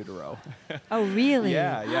were in utero. Oh, really?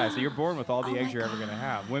 Yeah. So you're born with all the Oh eggs my you're ever going to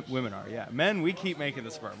have. Women are, yeah. Men, we keep making the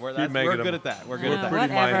sperm. We're making good them. at that. We're good Yeah, at that.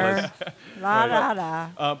 pretty whatever. mindless. La da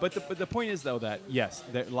da. But the point is, though, that yes,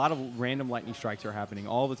 a lot of random lightning strikes are happening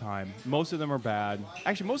all the time. Most of them are bad.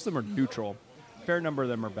 Actually, most of them are neutral. A fair number of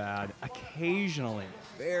them are bad. Occasionally,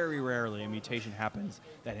 very rarely, a mutation happens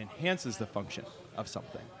that enhances the function of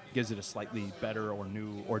something, gives it a slightly better or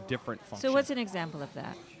new or different function. So what's an example of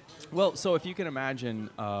that? Well, so if you can imagine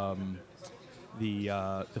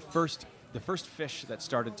the first fish that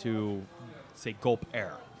started to say gulp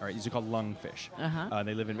air. All right, these are called lungfish. Uh-huh.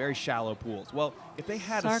 They live in very shallow pools. Well, if they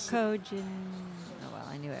had Sarcogen. Oh, well,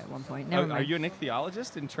 I knew it at one point. Never are mind. you an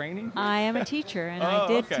ichthyologist in training? I am a teacher, and Oh, I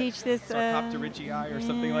did okay. teach this. Sarcopterygiae or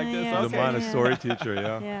something like this? yeah, The Okay. Montessori teacher,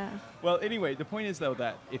 yeah. Yeah. Well, anyway, the point is, though,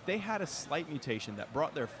 that if they had a slight mutation that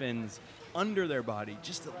brought their fins under their body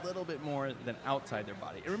just a little bit more than outside their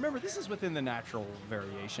body, and remember, this is within the natural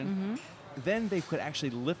variation, then they could actually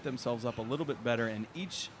lift themselves up a little bit better, and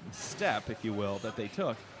each step, if you will, that they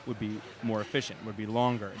took would be more efficient, would be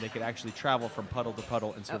longer. They could actually travel from puddle to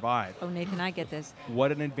puddle and survive. Oh, Nathan, I get this.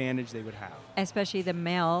 What an advantage they would have. Especially the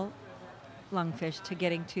male lungfish to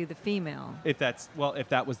getting to the female. If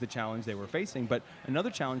that was the challenge they were facing. But another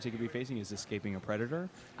challenge they could be facing is escaping a predator,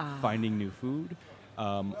 finding new food,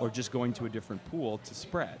 or just going to a different pool to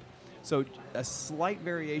spread. So a slight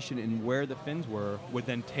variation in where the fins were would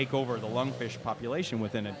then take over the lungfish population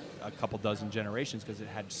within a couple dozen generations because it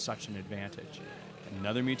had such an advantage.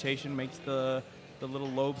 Another mutation makes the little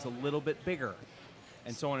lobes a little bit bigger,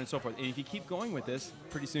 and so on and so forth. And if you keep going with this,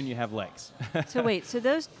 pretty soon you have legs. So wait, so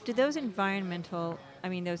those environmental,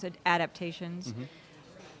 those adaptations,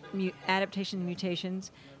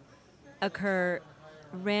 mutations occur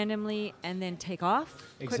randomly and then take off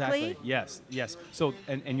Exactly. quickly? Yes. So,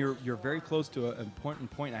 and you're very close to an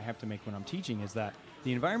important point I have to make when I'm teaching is that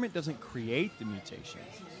the environment doesn't create the mutations;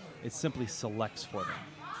 it simply selects for them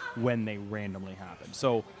when they randomly happen.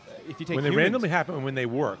 So, if you take When they humans- randomly happen and when they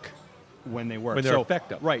work. when they work, when they're so,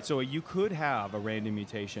 effective. right? So you could have a random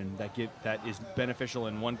mutation that is beneficial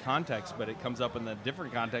in one context, but it comes up in a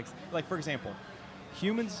different context. Like for example,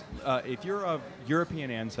 humans, if you're of European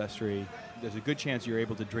ancestry, there's a good chance you're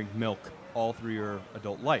able to drink milk all through your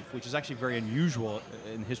adult life, which is actually very unusual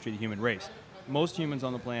in the history of the human race. Most humans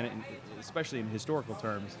on the planet, especially in historical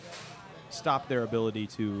terms, stop their ability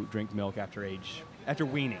to drink milk after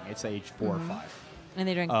weaning. It's age 4 or 5. And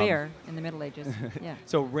they drank beer in the Middle Ages. Yeah.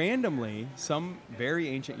 So randomly, some very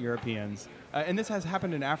ancient Europeans, and this has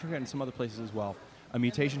happened in Africa and some other places as well, a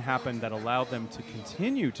mutation happened that allowed them to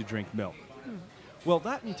continue to drink milk. Well,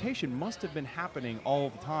 that mutation must have been happening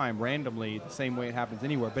all the time, randomly, the same way it happens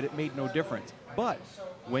anywhere, but it made no difference. But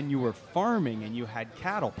when you were farming and you had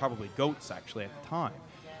cattle, probably goats actually at the time,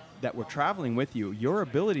 that were traveling with you, your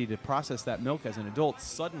ability to process that milk as an adult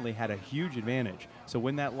suddenly had a huge advantage. So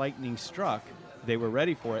when that lightning struck, they were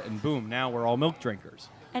ready for it, and boom, now we're all milk drinkers.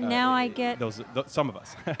 And now I get some of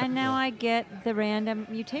us. and now I get the random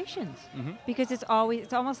mutations because it's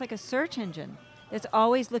almost like a search engine. It's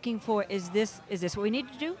always looking for is this what we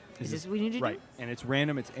need to do? Is this what we need to right. do? And it's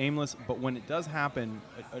random, it's aimless, but when it does happen,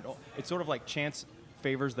 it's sort of like chance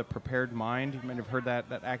favors the prepared mind. You might have heard that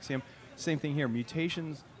axiom. Same thing here.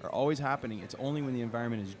 Mutations are always happening. It's only when the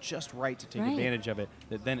environment is just right to take Right. advantage of it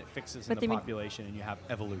that then it fixes But in the the population and you have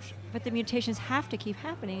evolution. But the mutations have to keep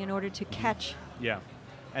happening in order to catch. Yeah.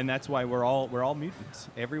 And that's why we're all mutants.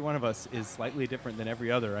 Every one of us is slightly different than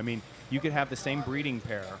every other. I mean, you could have the same breeding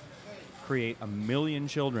pair create 1 million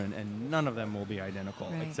children and none of them will be identical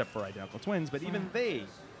Right. except for identical twins, but even they,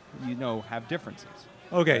 have differences.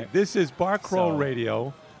 Okay, Right. this is Bar Crawl So-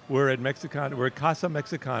 Radio We're at Mexicana. We're at Casa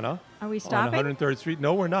Mexicana. Are we on stopping? 103rd Street?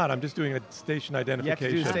 No, we're not. I'm just doing a station You have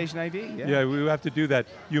identification. to do station ID. Yeah. Yeah, we have to do that.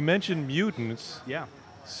 You mentioned mutants. Yeah.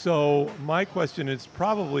 So my question is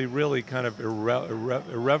probably really kind of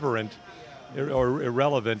irreverent or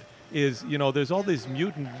irrelevant. Is, you know, there's all these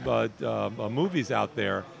mutant movies out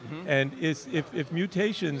there, and if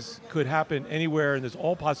mutations could happen anywhere, and there's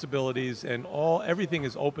all possibilities, and everything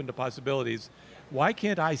is open to possibilities, why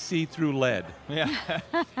can't I see through lead? Yeah.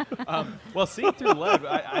 Well, see through lead,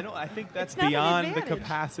 I think that's It's not an beyond the advantage.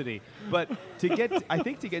 capacity. But I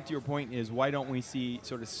think to get to your point is, why don't we see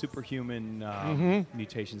sort of superhuman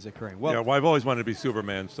mutations occurring? Well, I've always wanted to be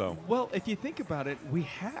Superman, so. well, if you think about it, we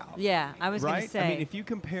have. Yeah, I was going Right? to say. I mean, if you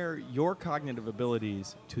compare your cognitive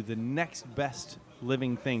abilities to the next best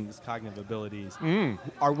living thing's cognitive abilities,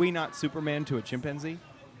 are we not Superman to a chimpanzee?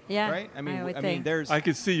 yeah, Right? I mean, would I mean, think. there's. I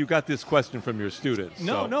could see you got this question from your students.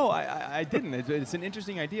 No, so. no, I didn't. It's an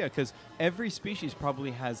interesting idea because every species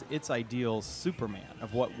probably has its ideal Superman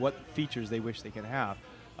of what features they wish they could have,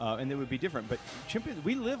 and they would be different. But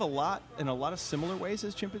we live in a lot of similar ways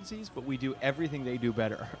as chimpanzees, but we do everything they do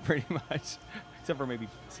better, pretty much, except for maybe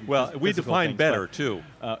some Well, we physical define things, better, but, too.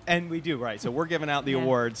 And we do, right. So we're giving out the Yeah.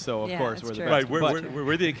 awards, so of Yeah, course that's we're the true. best. Right, But-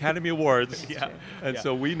 we're the Academy Awards, Yeah. and Yeah.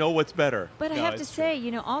 so we know what's better. But I No, have to it's true. say, you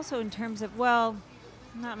know, also in terms of, well,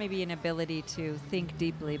 not maybe an ability to think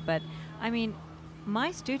deeply, but I mean, my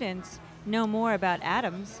students know more about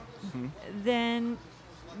atoms than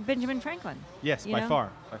Benjamin Franklin. Yes, you by know?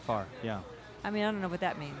 far, yeah. I mean, I don't know what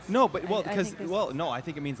that means. No, but I because think this- no, I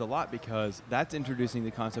think it means a lot because that's introducing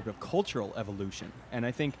the concept of cultural evolution, and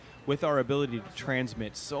I think with our ability to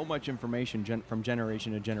transmit so much information from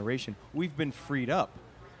generation to generation, we've been freed up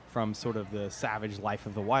from sort of the savage life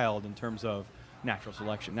of the wild in terms of natural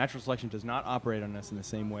selection. Natural selection does not operate on us in the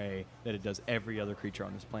same way that it does every other creature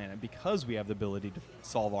on this planet because we have the ability to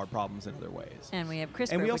solve our problems in other ways. And we have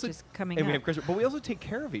CRISPR, And we which also is coming and up. we have CRISPR, but we also take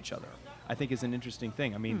care of each other. I think is an interesting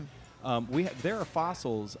thing. I mean, there are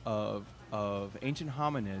fossils of ancient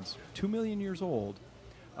hominids, 2 million years old,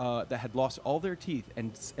 that had lost all their teeth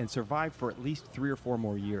and survived for at least 3 or 4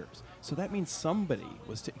 more years. So that means somebody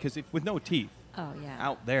was because with no teeth Oh, yeah.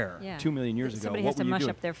 out there Yeah. 2 million years ago, Somebody what has to were you mush doing?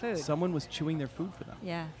 up their food. Someone was chewing their food for them.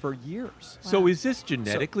 Yeah. For years. So Wow. is this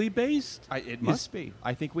genetically based? It must be.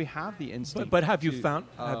 I think we have the instinct. But have you to,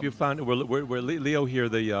 found? Where Leo here,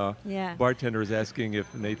 the Yeah. bartender, is asking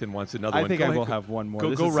if Nathan wants another I one. think Go I ahead, will have one more. Go,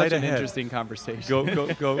 This go is right such ahead. an interesting conversation.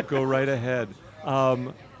 Go right ahead.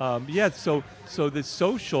 So the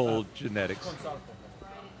social genetics.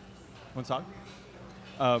 One song?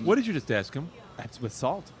 What did you just ask him? It's with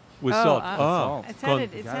salt. With Oh, salt. salt. It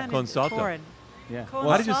sounded, con salsa. foreign. Yeah. Con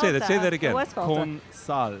Why did you say that? Say salsa. that again. It was falsa. Con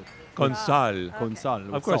sal. Con sal. Con sal.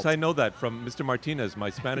 Of with course, salt. I know that from Mr. Martinez, my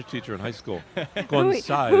Spanish teacher in high school. Who Con he-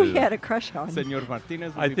 sal. Who he had a crush on. Senor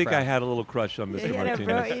Martinez. would I be think I proud. had a little crush on He Mr. had a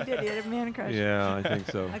bro- Martinez. he did. He had a man crush. Yeah, I think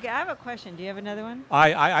so. Okay, I have a question. Do you have another one? I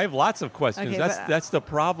have lots of questions. Okay, that's but, that's the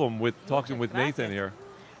problem with talking with Gracias. Nathan here.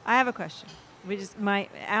 I have a question.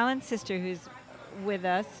 Alan's sister, who's with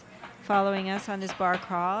us, following us on this bar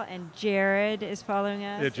crawl, and Jared is following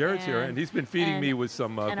us. Yeah, Jared's here, and he's been feeding me with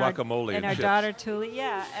some guacamole and our chips. daughter Tuli,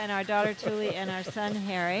 and our daughter Tuli and our son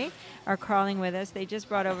Harry are crawling with us. They just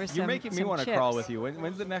brought over some. You're making me some want to chips. crawl with you.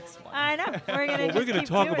 When's the next one? I know. We're gonna. Well, just we're going to keep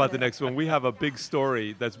talk doing about the this. next one. We have a big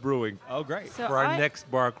story that's brewing Oh, great. So for our I- next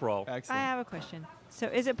bar crawl. Excellent. I have a question. So,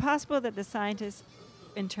 is it possible that the scientists,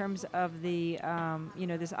 in terms of the,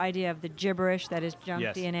 this idea of the gibberish that is junk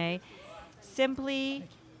Yes. DNA, simply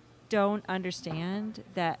don't understand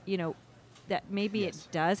that, that maybe Yes.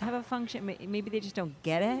 it does have a function? Maybe they just don't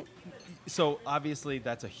get it? So obviously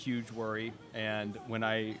that's a huge worry, and when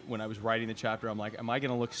I was writing the chapter, I'm like, am I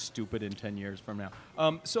going to look stupid in 10 years from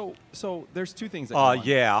now? So there's two things. That go on.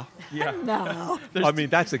 Yeah. Yeah. No. I mean,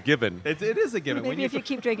 that's a given. It is a given. Maybe if you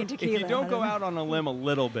keep drinking tequila. If you don't I go know. out on a limb a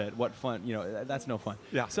little bit, what fun? That's no fun.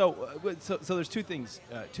 Yeah. So there's two things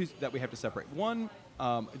that we have to separate. One,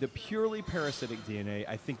 the purely parasitic DNA,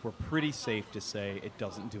 I think we're pretty safe to say it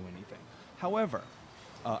doesn't do anything. However,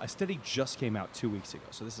 a study just came out 2 weeks ago,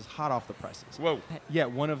 so this is hot off the presses. Whoa. Yeah,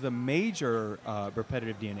 one of the major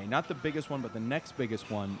repetitive DNA, not the biggest one, but the next biggest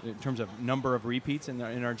one in terms of number of repeats in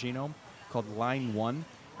our genome, called line 1,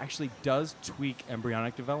 actually does tweak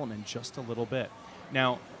embryonic development just a little bit.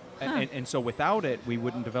 Now, and so without it, we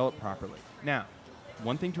wouldn't develop properly. Now,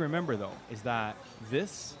 one thing to remember, though, is that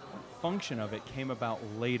this function of it came about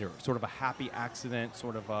later, sort of a happy accident,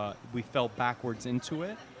 sort of we fell backwards into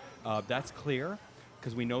it. That's clear,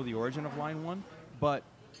 because we know the origin of line 1, but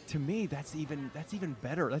to me that's even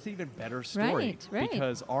better. That's an even better story, Right.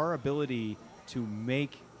 because our ability to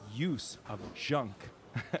make use of junk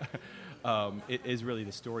it is really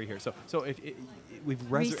the story here. So if it's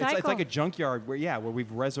Recycle. like a junkyard where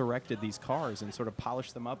we've resurrected these cars and sort of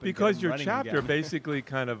polished them up. And Because get them your running chapter again. basically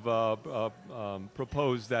kind of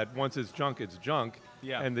proposed that once it's junk,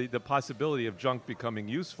 Yeah. and the possibility of junk becoming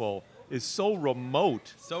useful is so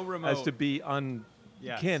remote, So as remote. to be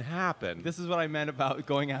Yes. can't happen. This is what I meant about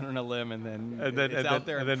going out on a limb and then it's and out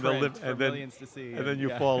there and in then print for and then, millions to see. and then you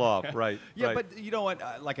yeah. fall off, right? Yeah, right. but you know what?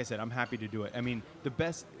 Like I said, I'm happy to do it. I mean, the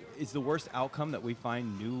best is the worst outcome that we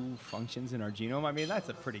find new functions in our genome. I mean, that's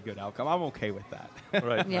a pretty good outcome. I'm okay with that.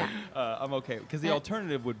 Right. Yeah. I'm okay because the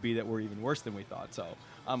alternative would be that we're even worse than we thought. So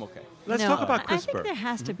I'm okay. Let's No, talk about I think CRISPR. there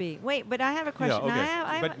has to be. Wait, but I have a question.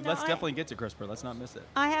 okay. But let's definitely get to CRISPR. Let's not miss it.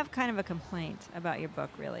 I have kind of a complaint about your book,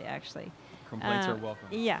 really, actually. Complaints are welcome.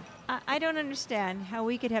 Yeah. I don't understand how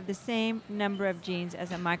we could have the same number of genes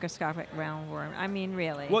as a microscopic roundworm. I mean,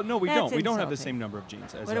 really. Well, no, we That's don't. We don't have the insulting. same number of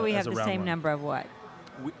genes as What do we as have a the same roundworm. number of what?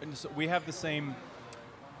 We have the same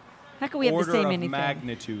How can we have the order same of anything?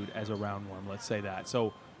 magnitude as a roundworm. Let's say that.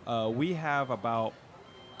 So we have about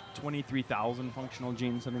 23,000 functional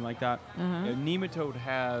genes, something like that. Uh-huh. A nematode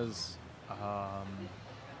has,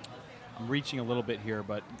 I'm reaching a little bit here,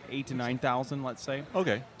 but 8 to 9,000, let's say.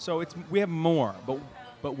 Okay. So we have more,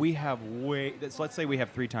 but we have let's say we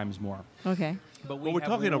have 3 times more. Okay. But Well, we're have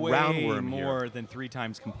talking a way roundworm here. more than 3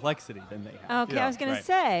 times complexity than they have. Okay, Yeah, I was going Right. to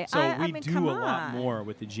say. So I we mean, do come a lot on. more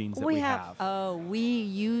with the genes that we we have. have. Oh, we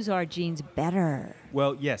use our genes better.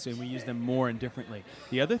 Well, yes, and we use them more and differently.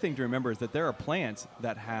 The other thing to remember is that there are plants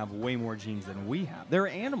that have way more genes than we have. There are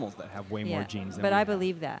animals that have way more genes than but we I have.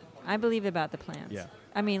 believe that. I believe about the plants. Yeah.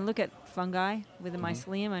 I mean, look at fungi with the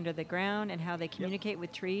mycelium under the ground and how they communicate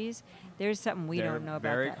with trees. There's something we They're don't know about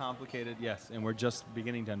very that. complicated, yes, and we're just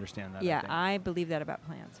beginning to understand that. Yeah, I think. I believe that about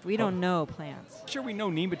plants. We don't know plants. Sure, we know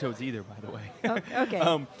nematodes either, by the way. Oh,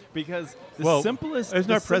 okay. Because the Well, simplest. isn't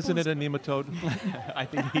the our president simplest- a nematode? I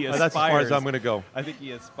think he aspires. That's as far as I'm going to go. I think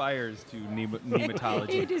he aspires to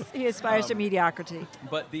nematology. he aspires to mediocrity.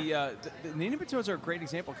 But the nematodes are a great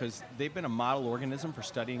example because they've been a model organism for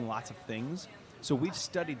studying lots of things. So we've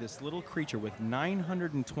studied this little creature with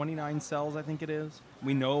 929 cells, I think it is.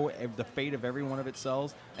 We know the fate of every one of its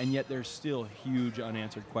cells, and yet there's still huge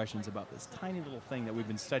unanswered questions about this tiny little thing that we've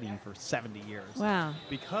been studying for 70 years. Wow.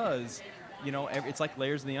 Because, it's like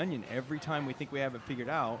layers in the onion. Every time we think we have it figured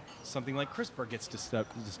out, something like CRISPR gets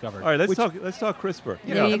discovered. All right, let's which- talk CRISPR.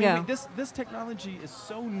 There you go. This technology is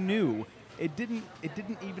so new. It didn't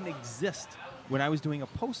even exist when I was doing a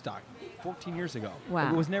postdoc 14 years ago. Wow.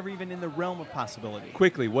 It was never even in the realm of possibility.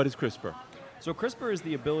 Quickly, what is CRISPR? So CRISPR is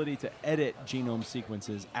the ability to edit genome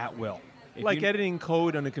sequences at will. If Like you- editing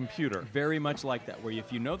code on a computer. Very much like that, where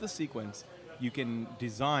if you know the sequence, you can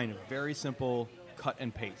design a very simple cut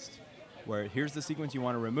and paste, where here's the sequence you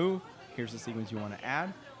want to remove, here's the sequence you want to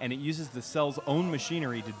add, and it uses the cell's own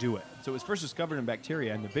machinery to do it. So it was first discovered in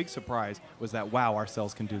bacteria, and the big surprise was that, wow, our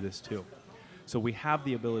cells can do this too. So we have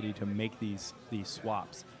the ability to make these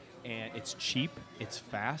swaps. And it's cheap, it's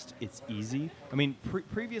fast, it's easy. I mean,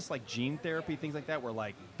 previous like gene therapy, things like that were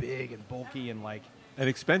like big and bulky and like And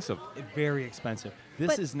expensive. very expensive. This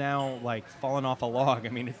But- is now like falling off a log. I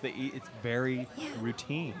mean, it's very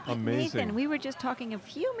routine. But Amazing. Nathan, we were just talking a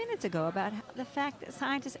few minutes ago about the fact that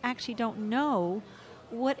scientists actually don't know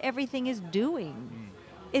what everything is doing.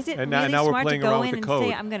 Is it And now- really now we're smart to playing go around in with and the say,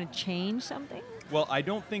 code. I'm going to change something? Well, I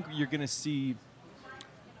don't think you're going to see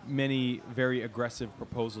many very aggressive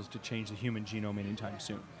proposals to change the human genome anytime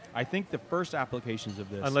soon. I think the first applications of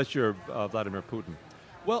this, Unless you're Vladimir Putin.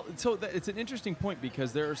 well, so it's an interesting point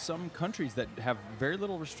because there are some countries that have very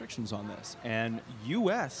little restrictions on this, and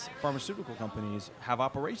U.S. pharmaceutical companies have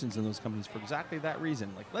operations in those companies for exactly that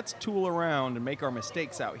reason. Like, let's tool around and make our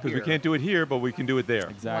mistakes out here. Because we can't do it here, but we can do it there.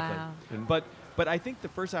 Exactly. Wow. But I think the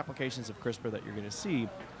first applications of CRISPR that you're going to see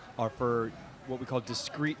are for what we call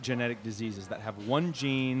discrete genetic diseases that have one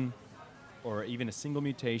gene or even a single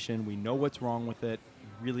mutation. We know what's wrong with it.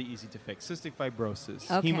 Really easy to fix. Cystic fibrosis,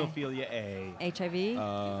 Okay. hemophilia A. HIV?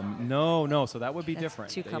 No. So that would be That's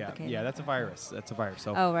different. too Yeah, complicated. Yeah, that's a virus. That's a virus.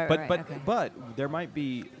 So, Oh, right, but right, but okay. but there might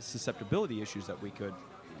be susceptibility issues that we could,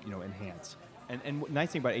 enhance. And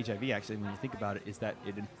nice thing about HIV, actually, when you think about it, is that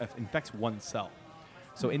it infects one cell.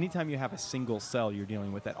 So anytime you have a single cell you're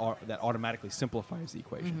dealing with, that automatically simplifies the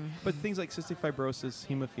equation. Mm-hmm. But things like cystic fibrosis,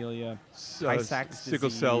 hemophilia, S- Tay-Sachs sickle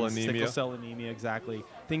cell disease, anemia. sickle cell anemia, exactly.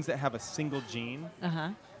 Things that have a single gene. Uh-huh.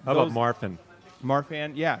 How about Those- Marfan?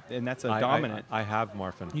 Marfan, yeah, and that's a dominant. I have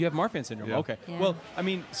Marfan. You have Marfan syndrome. Yeah. Okay. Yeah. Well, I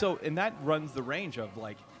mean, and that runs the range of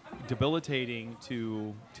like debilitating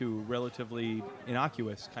to relatively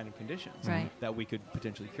innocuous kind of conditions Right. that we could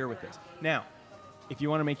potentially cure with this. Now, if you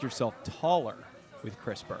want to make yourself taller, with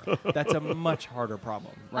CRISPR. That's a much harder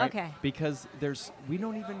problem, right? Okay. Because we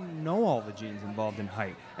don't even know all the genes involved in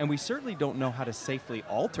height, and we certainly don't know how to safely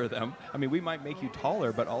alter them. I mean, we might make you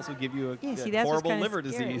taller, but also give you a that's what's horrible kinda liver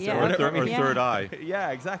scary, disease yeah. or whatever. Or third eye.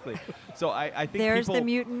 Yeah, exactly. So I think There's the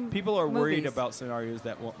mutant people are worried movies. about scenarios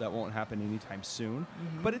that won't happen anytime soon.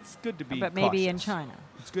 But it's good to be But maybe in cautious. China.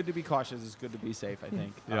 It's good to be cautious. It's good to be safe, I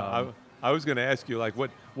think. Yeah, I was going to ask you, like,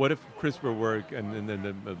 what if CRISPR were, and in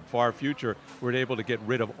the far future, we're able to get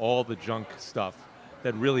rid of all the junk stuff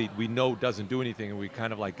that really we know doesn't do anything, and we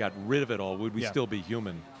kind of like got rid of it all? Would we Yeah. still be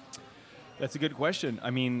human? That's a good question.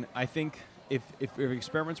 I mean, I think if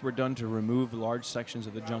experiments were done to remove large sections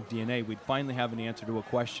of the junk DNA, we'd finally have an answer to the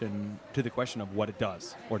question of what it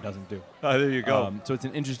does or doesn't do. There you go. So it's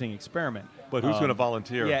an interesting experiment. But who's gonna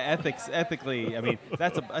volunteer? Yeah, ethically, I mean,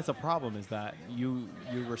 that's a problem. Is that you're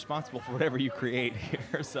responsible for whatever you create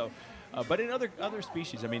here. So, but in other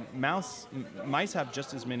species, I mean, mice have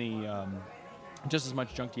just as many. Just as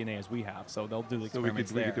much junk DNA as we have, so they'll do the So we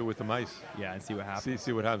experiments could do it with the mice. Yeah, and see what happens.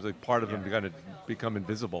 See what happens. Like part of them going to become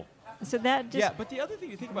invisible. So that just Yeah, but the other thing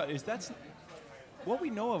you think about is that's what we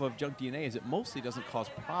know of junk DNA is it mostly doesn't cause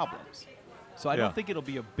problems. So I Yeah. don't think it'll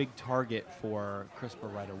be a big target for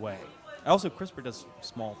CRISPR right away. Also, CRISPR does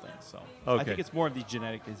small things, so I Okay. think it's more of these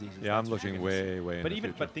genetic diseases. Yeah, I'm That's what you're looking gonna see. way in But the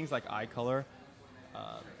even future. but things like eye color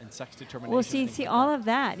and sex determination. Well, things see, like all that. of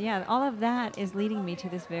that, yeah, all of that is leading me to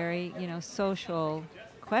this very, social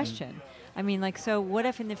question. I mean, like, so what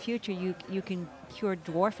if in the future you can cure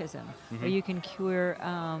dwarfism, or you can cure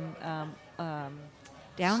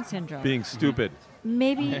Down syndrome? Being stupid.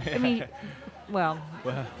 Maybe, I mean, well,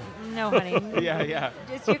 no, honey. Yeah.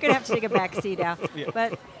 You're gonna have to take a back seat now.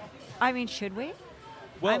 But I mean, should we?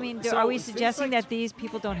 Well, I mean, so are we things suggesting like that these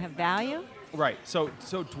people don't have value? Right. So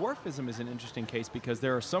dwarfism is an interesting case because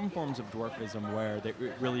there are some forms of dwarfism where it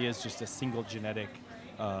really is just a single genetic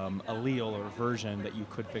allele or version that you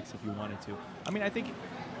could fix if you wanted to. I mean, I think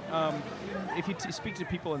if you speak to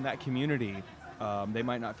people in that community, they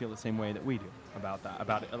might not feel the same way that we do about that.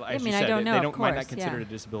 About it. As mean, you I said, don't know, they of might not course, consider yeah. it a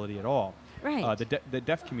disability at all. Right. The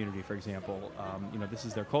deaf community, for example, this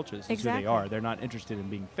is their culture. This is who Exactly. they are. They're not interested in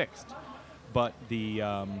being fixed. But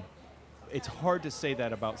it's hard to say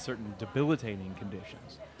that about certain debilitating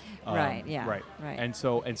conditions. Right, yeah, Right. right. And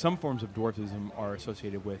some forms of dwarfism are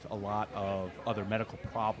associated with a lot of other medical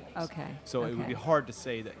problems. Okay, So it would be okay. hard to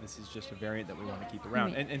say that this is just a variant that we want to keep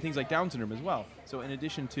around. mean- And things like Down syndrome as well. So in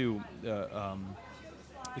addition to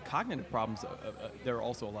the cognitive problems, there are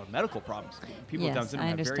also a lot of medical problems. People with Down Yes, syndrome I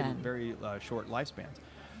have understand. very short lifespans.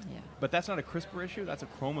 Yeah. But that's not a CRISPR issue. That's a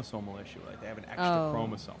chromosomal issue. Like they have an extra Oh,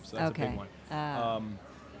 chromosome, so that's a okay. big one. Ah.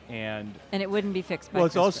 And And it wouldn't be fixed by Well,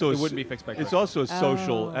 it's CRISPR. also It wouldn't be fixed by It's CRISPR. also a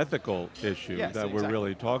social, Oh. ethical issue Yes, that we're exactly.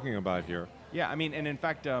 really talking about here. yeah, I mean, and in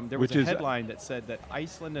fact, there was Which a is- headline that said that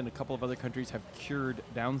Iceland and a couple of other countries have cured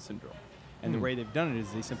Down syndrome. And the way they've done it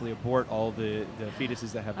is they simply abort all the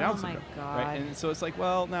fetuses that have Down Oh my syndrome. God. Right? And so it's like,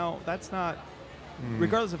 well, now that's not,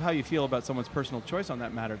 regardless of how you feel about someone's personal choice on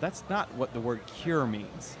that matter, that's not what the word cure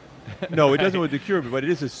means. No, it doesn't with the cure, but it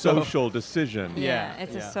is a social decision Yeah, Yeah,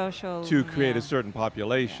 it's yeah. a social. to create yeah. a certain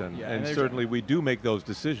population, Yeah, and and there's certainly we do make those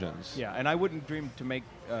decisions. Yeah, and I wouldn't dream to make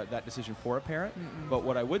that decision for a parent, but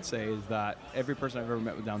what I would say is that every person I've ever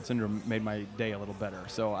met with Down syndrome made my day a little better.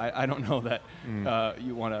 So I don't know that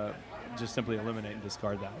you want to just simply eliminate and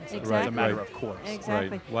discard that. It's as a Exactly. matter Right. of course.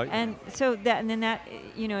 Exactly. Why- And so that, and then that,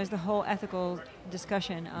 is the whole ethical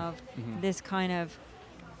discussion of this kind of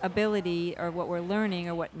ability, or what we're learning,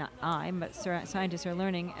 or what not but scientists are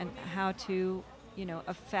learning, and how to,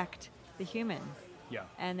 affect the human. Yeah.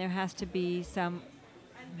 And there has to be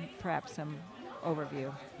perhaps some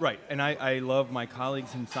overview. Right, and I love my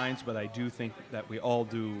colleagues in science, but I do think that we all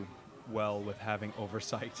do well with having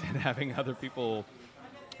oversight and having other people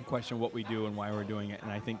question what we do and why we're doing it.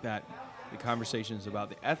 And I think that the conversations about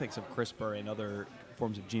the ethics of CRISPR and other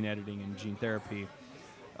forms of gene editing and gene therapy,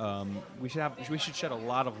 we should shed a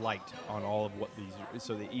lot of light on all of what these are,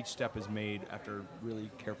 so that each step is made after really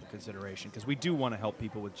careful consideration, because we do want to help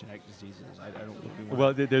people with genetic diseases. I don't think we want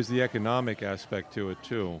Well, there's the economic aspect to it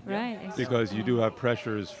too, Right. Exactly. because you do have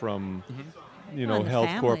pressures from, Well, and the health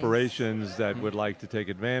families. corporations that would like to take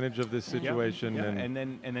advantage of this Yeah, situation, yeah, and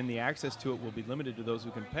and then the access to it will be limited to those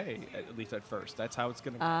who can pay, at least at first. That's how it's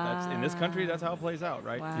going to. That's in this country. That's how it plays out,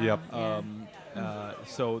 right? Wow. Yep. Yeah.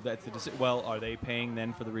 So that's the decision. Well, are they paying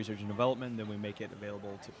then for the research and development? Then we make it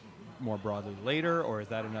available to more broadly later, or is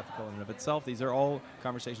that unethical in and of itself? These are all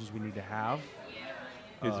conversations we need to have.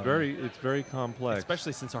 it's very complex.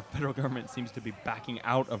 Especially since our federal government seems to be backing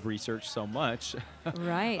out of research so much.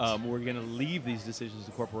 Right. We're going to leave these decisions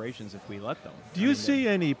to corporations if we let them. Do you see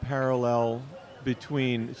any parallel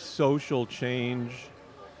between social change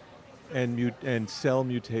and cell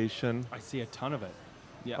mutation? I see a ton of it.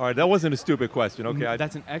 Yeah. All right, that wasn't a stupid question. Okay,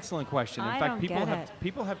 That's an excellent question. In I fact, don't people get have it.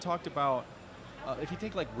 people have talked about if you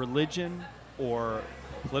take like religion or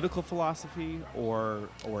political philosophy or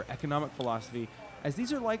economic philosophy, as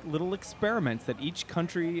these are like little experiments that each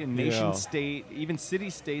country and nation Yeah. state, even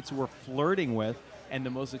city states, were flirting with, and the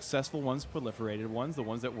most successful ones proliferated ones, the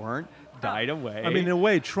ones that weren't died away. I mean, in a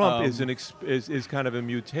way, Trump Um, is kind of a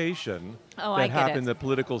mutation Oh, that I get happened it. in the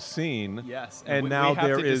political scene. yes, and we now have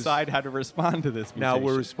there to is decide how to respond to this. now we're mutation.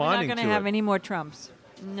 We're not responding going to to have it. any more Trumps.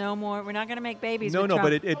 No more. We're not going to make babies. No, with no,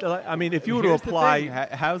 Trump. but I mean, if you were to Here's the apply,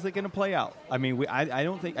 thing. How's it going to play out? I mean, I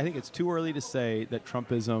don't think. I think it's too early to say that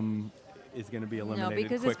Trumpism is going to be no, eliminated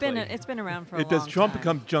because quickly. it's been around for a it does long Trump time.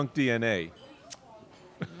 become junk DNA?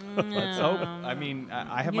 Let's hope. I mean,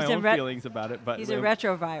 I have my He's a own ret- feelings about it, but He's a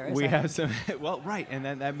retrovirus. we I have think. some. Well, right, and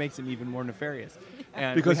then that makes him even more nefarious.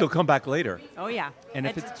 And Because we he'll have- come back later. Oh yeah. and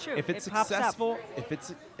if it's true. if it's it pops up. successful, if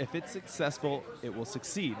it's successful, it will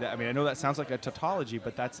succeed. I mean, I know that sounds like a tautology,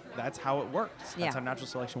 but that's how it works. That's Yeah. how natural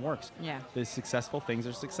selection works. Yeah. The successful things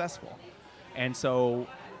are successful, and so,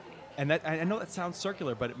 and that I know that sounds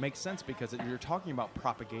circular, but it makes sense because you're talking about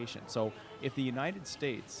propagation. So if the United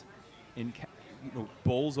States,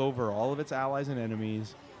 bowls over all of its allies and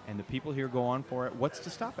enemies, and the people here go on for it, what's to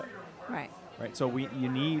stop it? Right. Right. So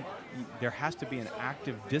there has to be an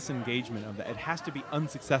active disengagement of that. It has to be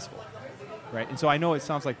unsuccessful. Right. And so I know it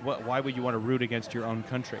sounds like, why would you want to root against your own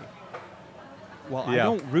country? Well, I Yeah.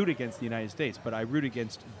 don't root against the United States, but I root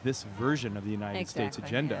against this version of the United States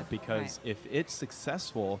Exactly, agenda yeah, because right. if it's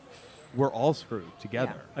successful, we're all screwed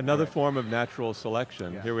together. Another Right. form of natural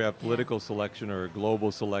selection. Yeah. Here we have political selection or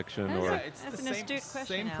global selection. That's Or it. That's an astute question,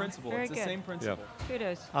 same Al. principle. Very It's the good. same principle.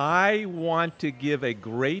 Kudos. I want to give a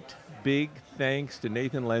great big thanks to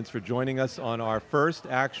Nathan Lentz for joining us on our first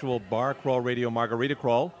actual Bar Crawl Radio Margarita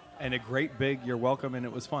Crawl. And a great big, you're welcome, and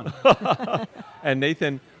it was fun. And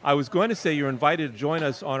Nathan, I was going to say you're invited to join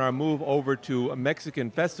us on our move over to a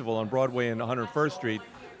Mexican festival on Broadway and 101st Street,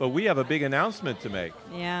 but we have a big announcement to make.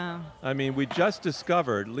 Yeah. I mean, we just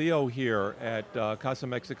discovered, Leo here at Casa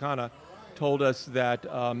Mexicana told us that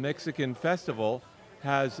Mexican festival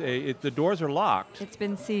has the doors are locked. It's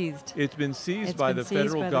been seized. It's been seized It's by been the seized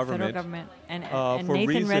federal by government. The federal government. And for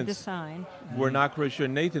Nathan read the reasons- sign. We're not quite sure.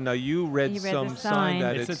 Nathan, now you read He read some the sign sign.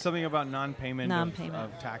 that It it's said something about non-payment, Non-payment.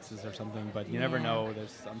 Of taxes or something, but you never Yeah. know.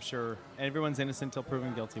 I'm sure everyone's innocent until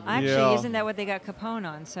proven guilty. Actually, Yeah. isn't that what they got Capone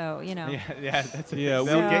on? So, you know. yeah, that's Yeah,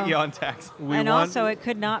 they'll we- get you on tax. we and want- also, it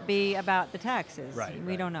could not be about the taxes. Right, We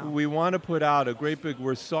right. don't know. We want to put out a great big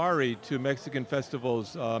we're sorry to Mexican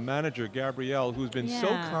Festival's manager, Gabrielle, who's been so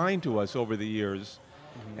Yeah. kind to us over the years.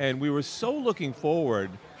 And we were so looking forward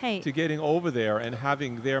Hey. to getting over there and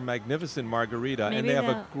having their magnificent margarita. And Maybe they have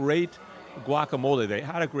a they'll- great guacamole. They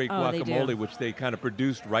had a great Oh, they do. guacamole, which they kind of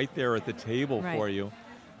produced right there at the table Right. for you.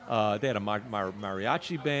 They had a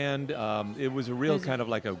mariachi band. It was a real There's- kind of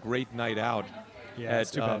like a great night out Yeah,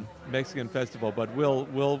 it's at too bad. Mexican Festival. But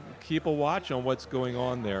we'll keep a watch on what's going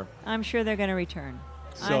on there. I'm sure they're going to return.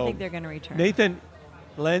 So, I think they're going to return. Nathan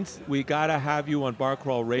Lentz, we gotta have you on Bar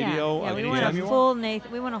Crawl Radio. Yeah, we again. want anytime you a want. full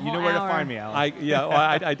Nathan. We want a whole You know where to hour. find me, Alan.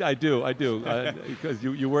 I do, because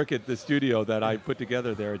you work at the studio that I put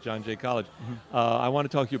together there at John Jay College. I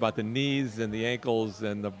want to talk to you about the knees and the ankles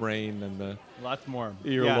and the brain and the Lots more.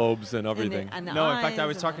 earlobes and everything. And the No, in fact, I eyes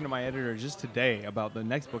was and talking to my editor just today about the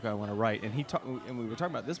next book I want to write, and and we were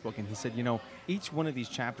talking about this book, and he said, each one of these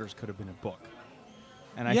chapters could have been a book.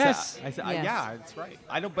 And I Yes. said, Yes. yeah, that's right.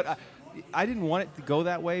 I don't, but I didn't want it to go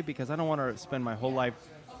that way because I don't want to spend my whole life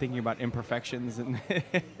thinking about imperfections, and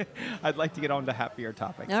I'd like to get on to happier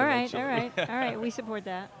topics. All right, eventually. all right. We support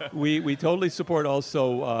that. We totally support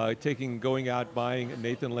also going out, buying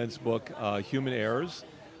Nathan Lentz book, Human Errors.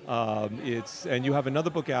 And you have another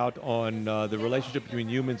book out on the relationship between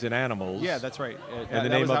humans and animals. Yeah, that's right. And the that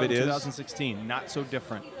name was of out it in is? 2016. Not so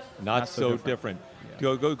different. Not so different.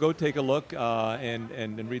 Yeah. Go take a look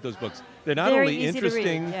and read those books. They're not Very only easy to read,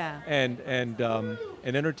 interesting yeah.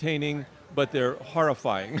 and entertaining, but they're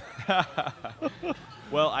horrifying.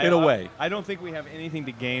 Well, In a way. I don't think we have anything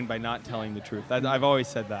to gain by not telling the truth. I've always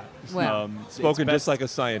said that. Well. It's Spoken best- just like a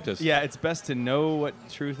scientist. Yeah, it's best to know what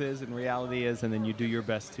truth is and reality is, and then you do your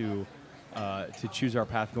best to choose our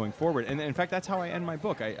path going forward. And in fact, that's how I end my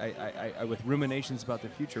book. I with ruminations about the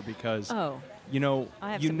future, because Oh. you know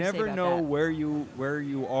I have you something to say never about know that. where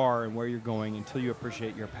you are and where you're going until you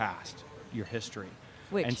appreciate your past, your history.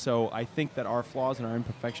 Which- And so I think that our flaws and our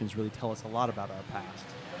imperfections really tell us a lot about our past,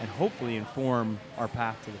 and hopefully inform our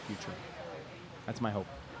path to the future. That's my hope.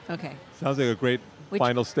 Okay. Sounds like a great Which-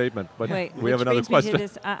 final statement, but Wait, we have which another brings me to question.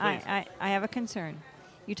 this. I have a concern.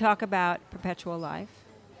 You talk about perpetual life,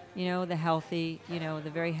 the healthy,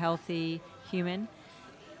 the very healthy human.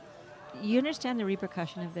 You understand the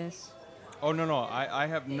repercussion of this? Oh, no. I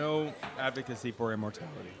have no advocacy for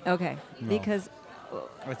immortality. Okay. No. Because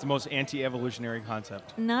It's the most anti-evolutionary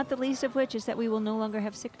concept. not the least of which is that we will no longer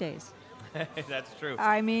have sick days. That's true.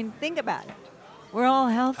 I mean, think about it. We're all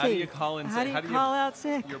healthy. How do you call in How sick? do you How do you- call out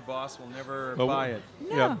sick? Your boss will never Well, buy it.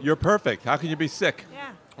 No. Yeah, you're perfect. How can you be sick Yeah.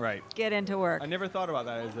 Right. Get into work. I never thought about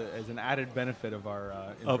that as an added benefit of our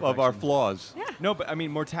of our imperfection. flaws? Yeah. No, but I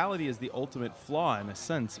mean, mortality is the ultimate flaw in a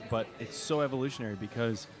sense, but it's so evolutionary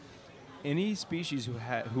because any species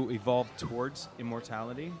who evolved towards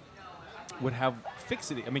immortality would have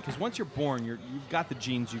fixity. I mean, because once you're born, you've got the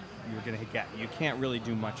genes you're going to get. You can't really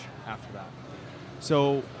do much after that.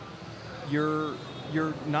 So you're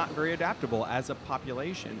not very adaptable as a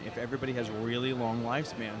population if everybody has really long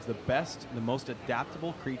lifespans. The most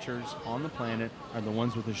adaptable creatures on the planet are the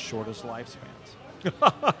ones with the shortest lifespans.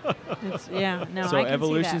 No, So I can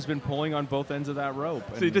evolution's see that. been pulling on both ends of that rope.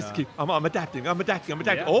 So you and, just keep, I'm adapting.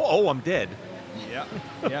 Yeah. Oh, I'm dead. Yeah.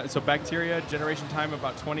 Yeah. So bacteria, generation time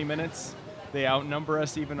about 20 minutes. They outnumber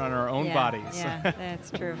us even on our own bodies. Yeah,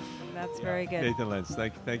 that's true. That's very good. Nathan Lenz,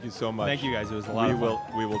 thank you so much. Thank you guys. It was a lot of fun.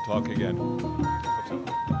 We will talk again.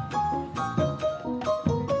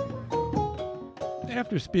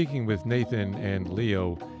 After speaking with Nathan and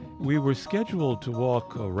Leo, we were scheduled to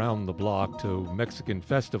walk around the block to Mexican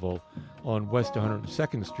Festival on West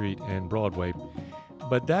 102nd Street and Broadway.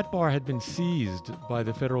 But that bar had been seized by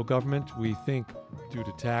the federal government, we think due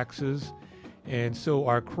to taxes, and so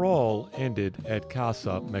our crawl ended at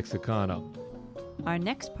Casa Mexicana. Our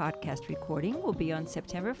next podcast recording will be on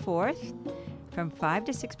September 4th from 5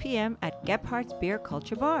 to 6 p.m. at Gephardt's Beer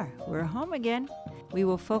Culture Bar. We're home again. We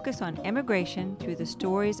will focus on immigration through the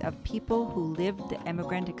stories of people who lived the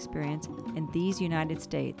immigrant experience in these United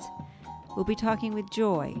States. We'll be talking with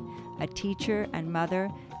Joy, a teacher and mother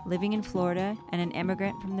living in Florida and an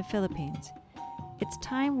immigrant from the Philippines. It's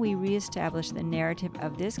time we reestablish the narrative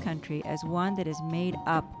of this country as one that is made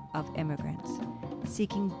up of immigrants,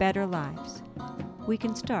 seeking better lives. We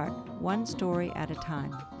can start one story at a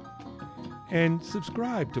time. And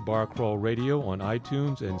subscribe to Bar Crawl Radio on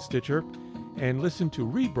iTunes and Stitcher, and listen to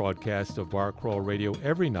rebroadcasts of Bar Crawl Radio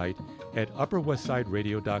every night at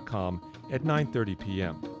UpperWestSideRadio.com at 9:30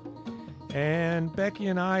 p.m. And Becky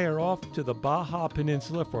and I are off to the Baja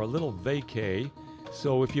Peninsula for a little vacay,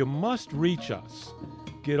 so if you must reach us,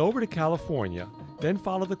 get over to California, then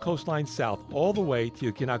follow the coastline south all the way till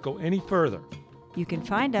you cannot go any further. You can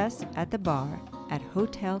find us at the bar at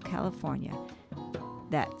Hotel California.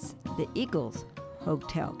 That's the Eagles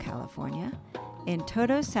Hotel California in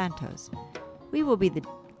Todos Santos. We will be the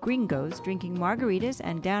gringos drinking margaritas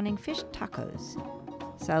and downing fish tacos.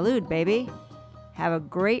 Salud, baby. Have a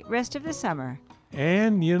great rest of the summer.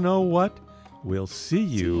 And you know what? We'll see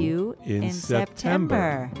you, in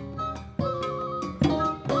September.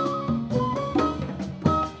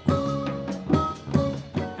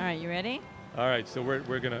 All right, you ready? All right, so we're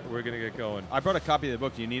gonna get going. I brought a copy of the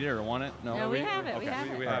book. Do you need it or want it? No, we have it. We Okay, have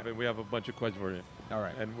it. we have it. We have a bunch of questions for you. All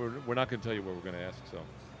right. And we're not going to tell you what we're going to ask. So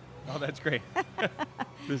Oh, that's great.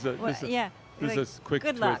 this is a, Well, this is a- yeah. this like, is a quick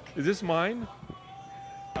good twist. luck. Is this mine?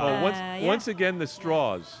 Yeah. Once again, the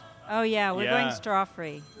straws. Oh, yeah, we're Yeah. going straw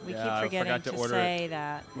free. We Yeah, keep I forgetting forgot to to order say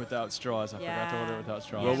that. Without straws. I forgot to order Yeah. without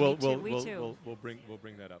straws. Yeah, Well, me too, we too. we'll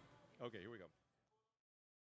bring that up. Okay, here we go.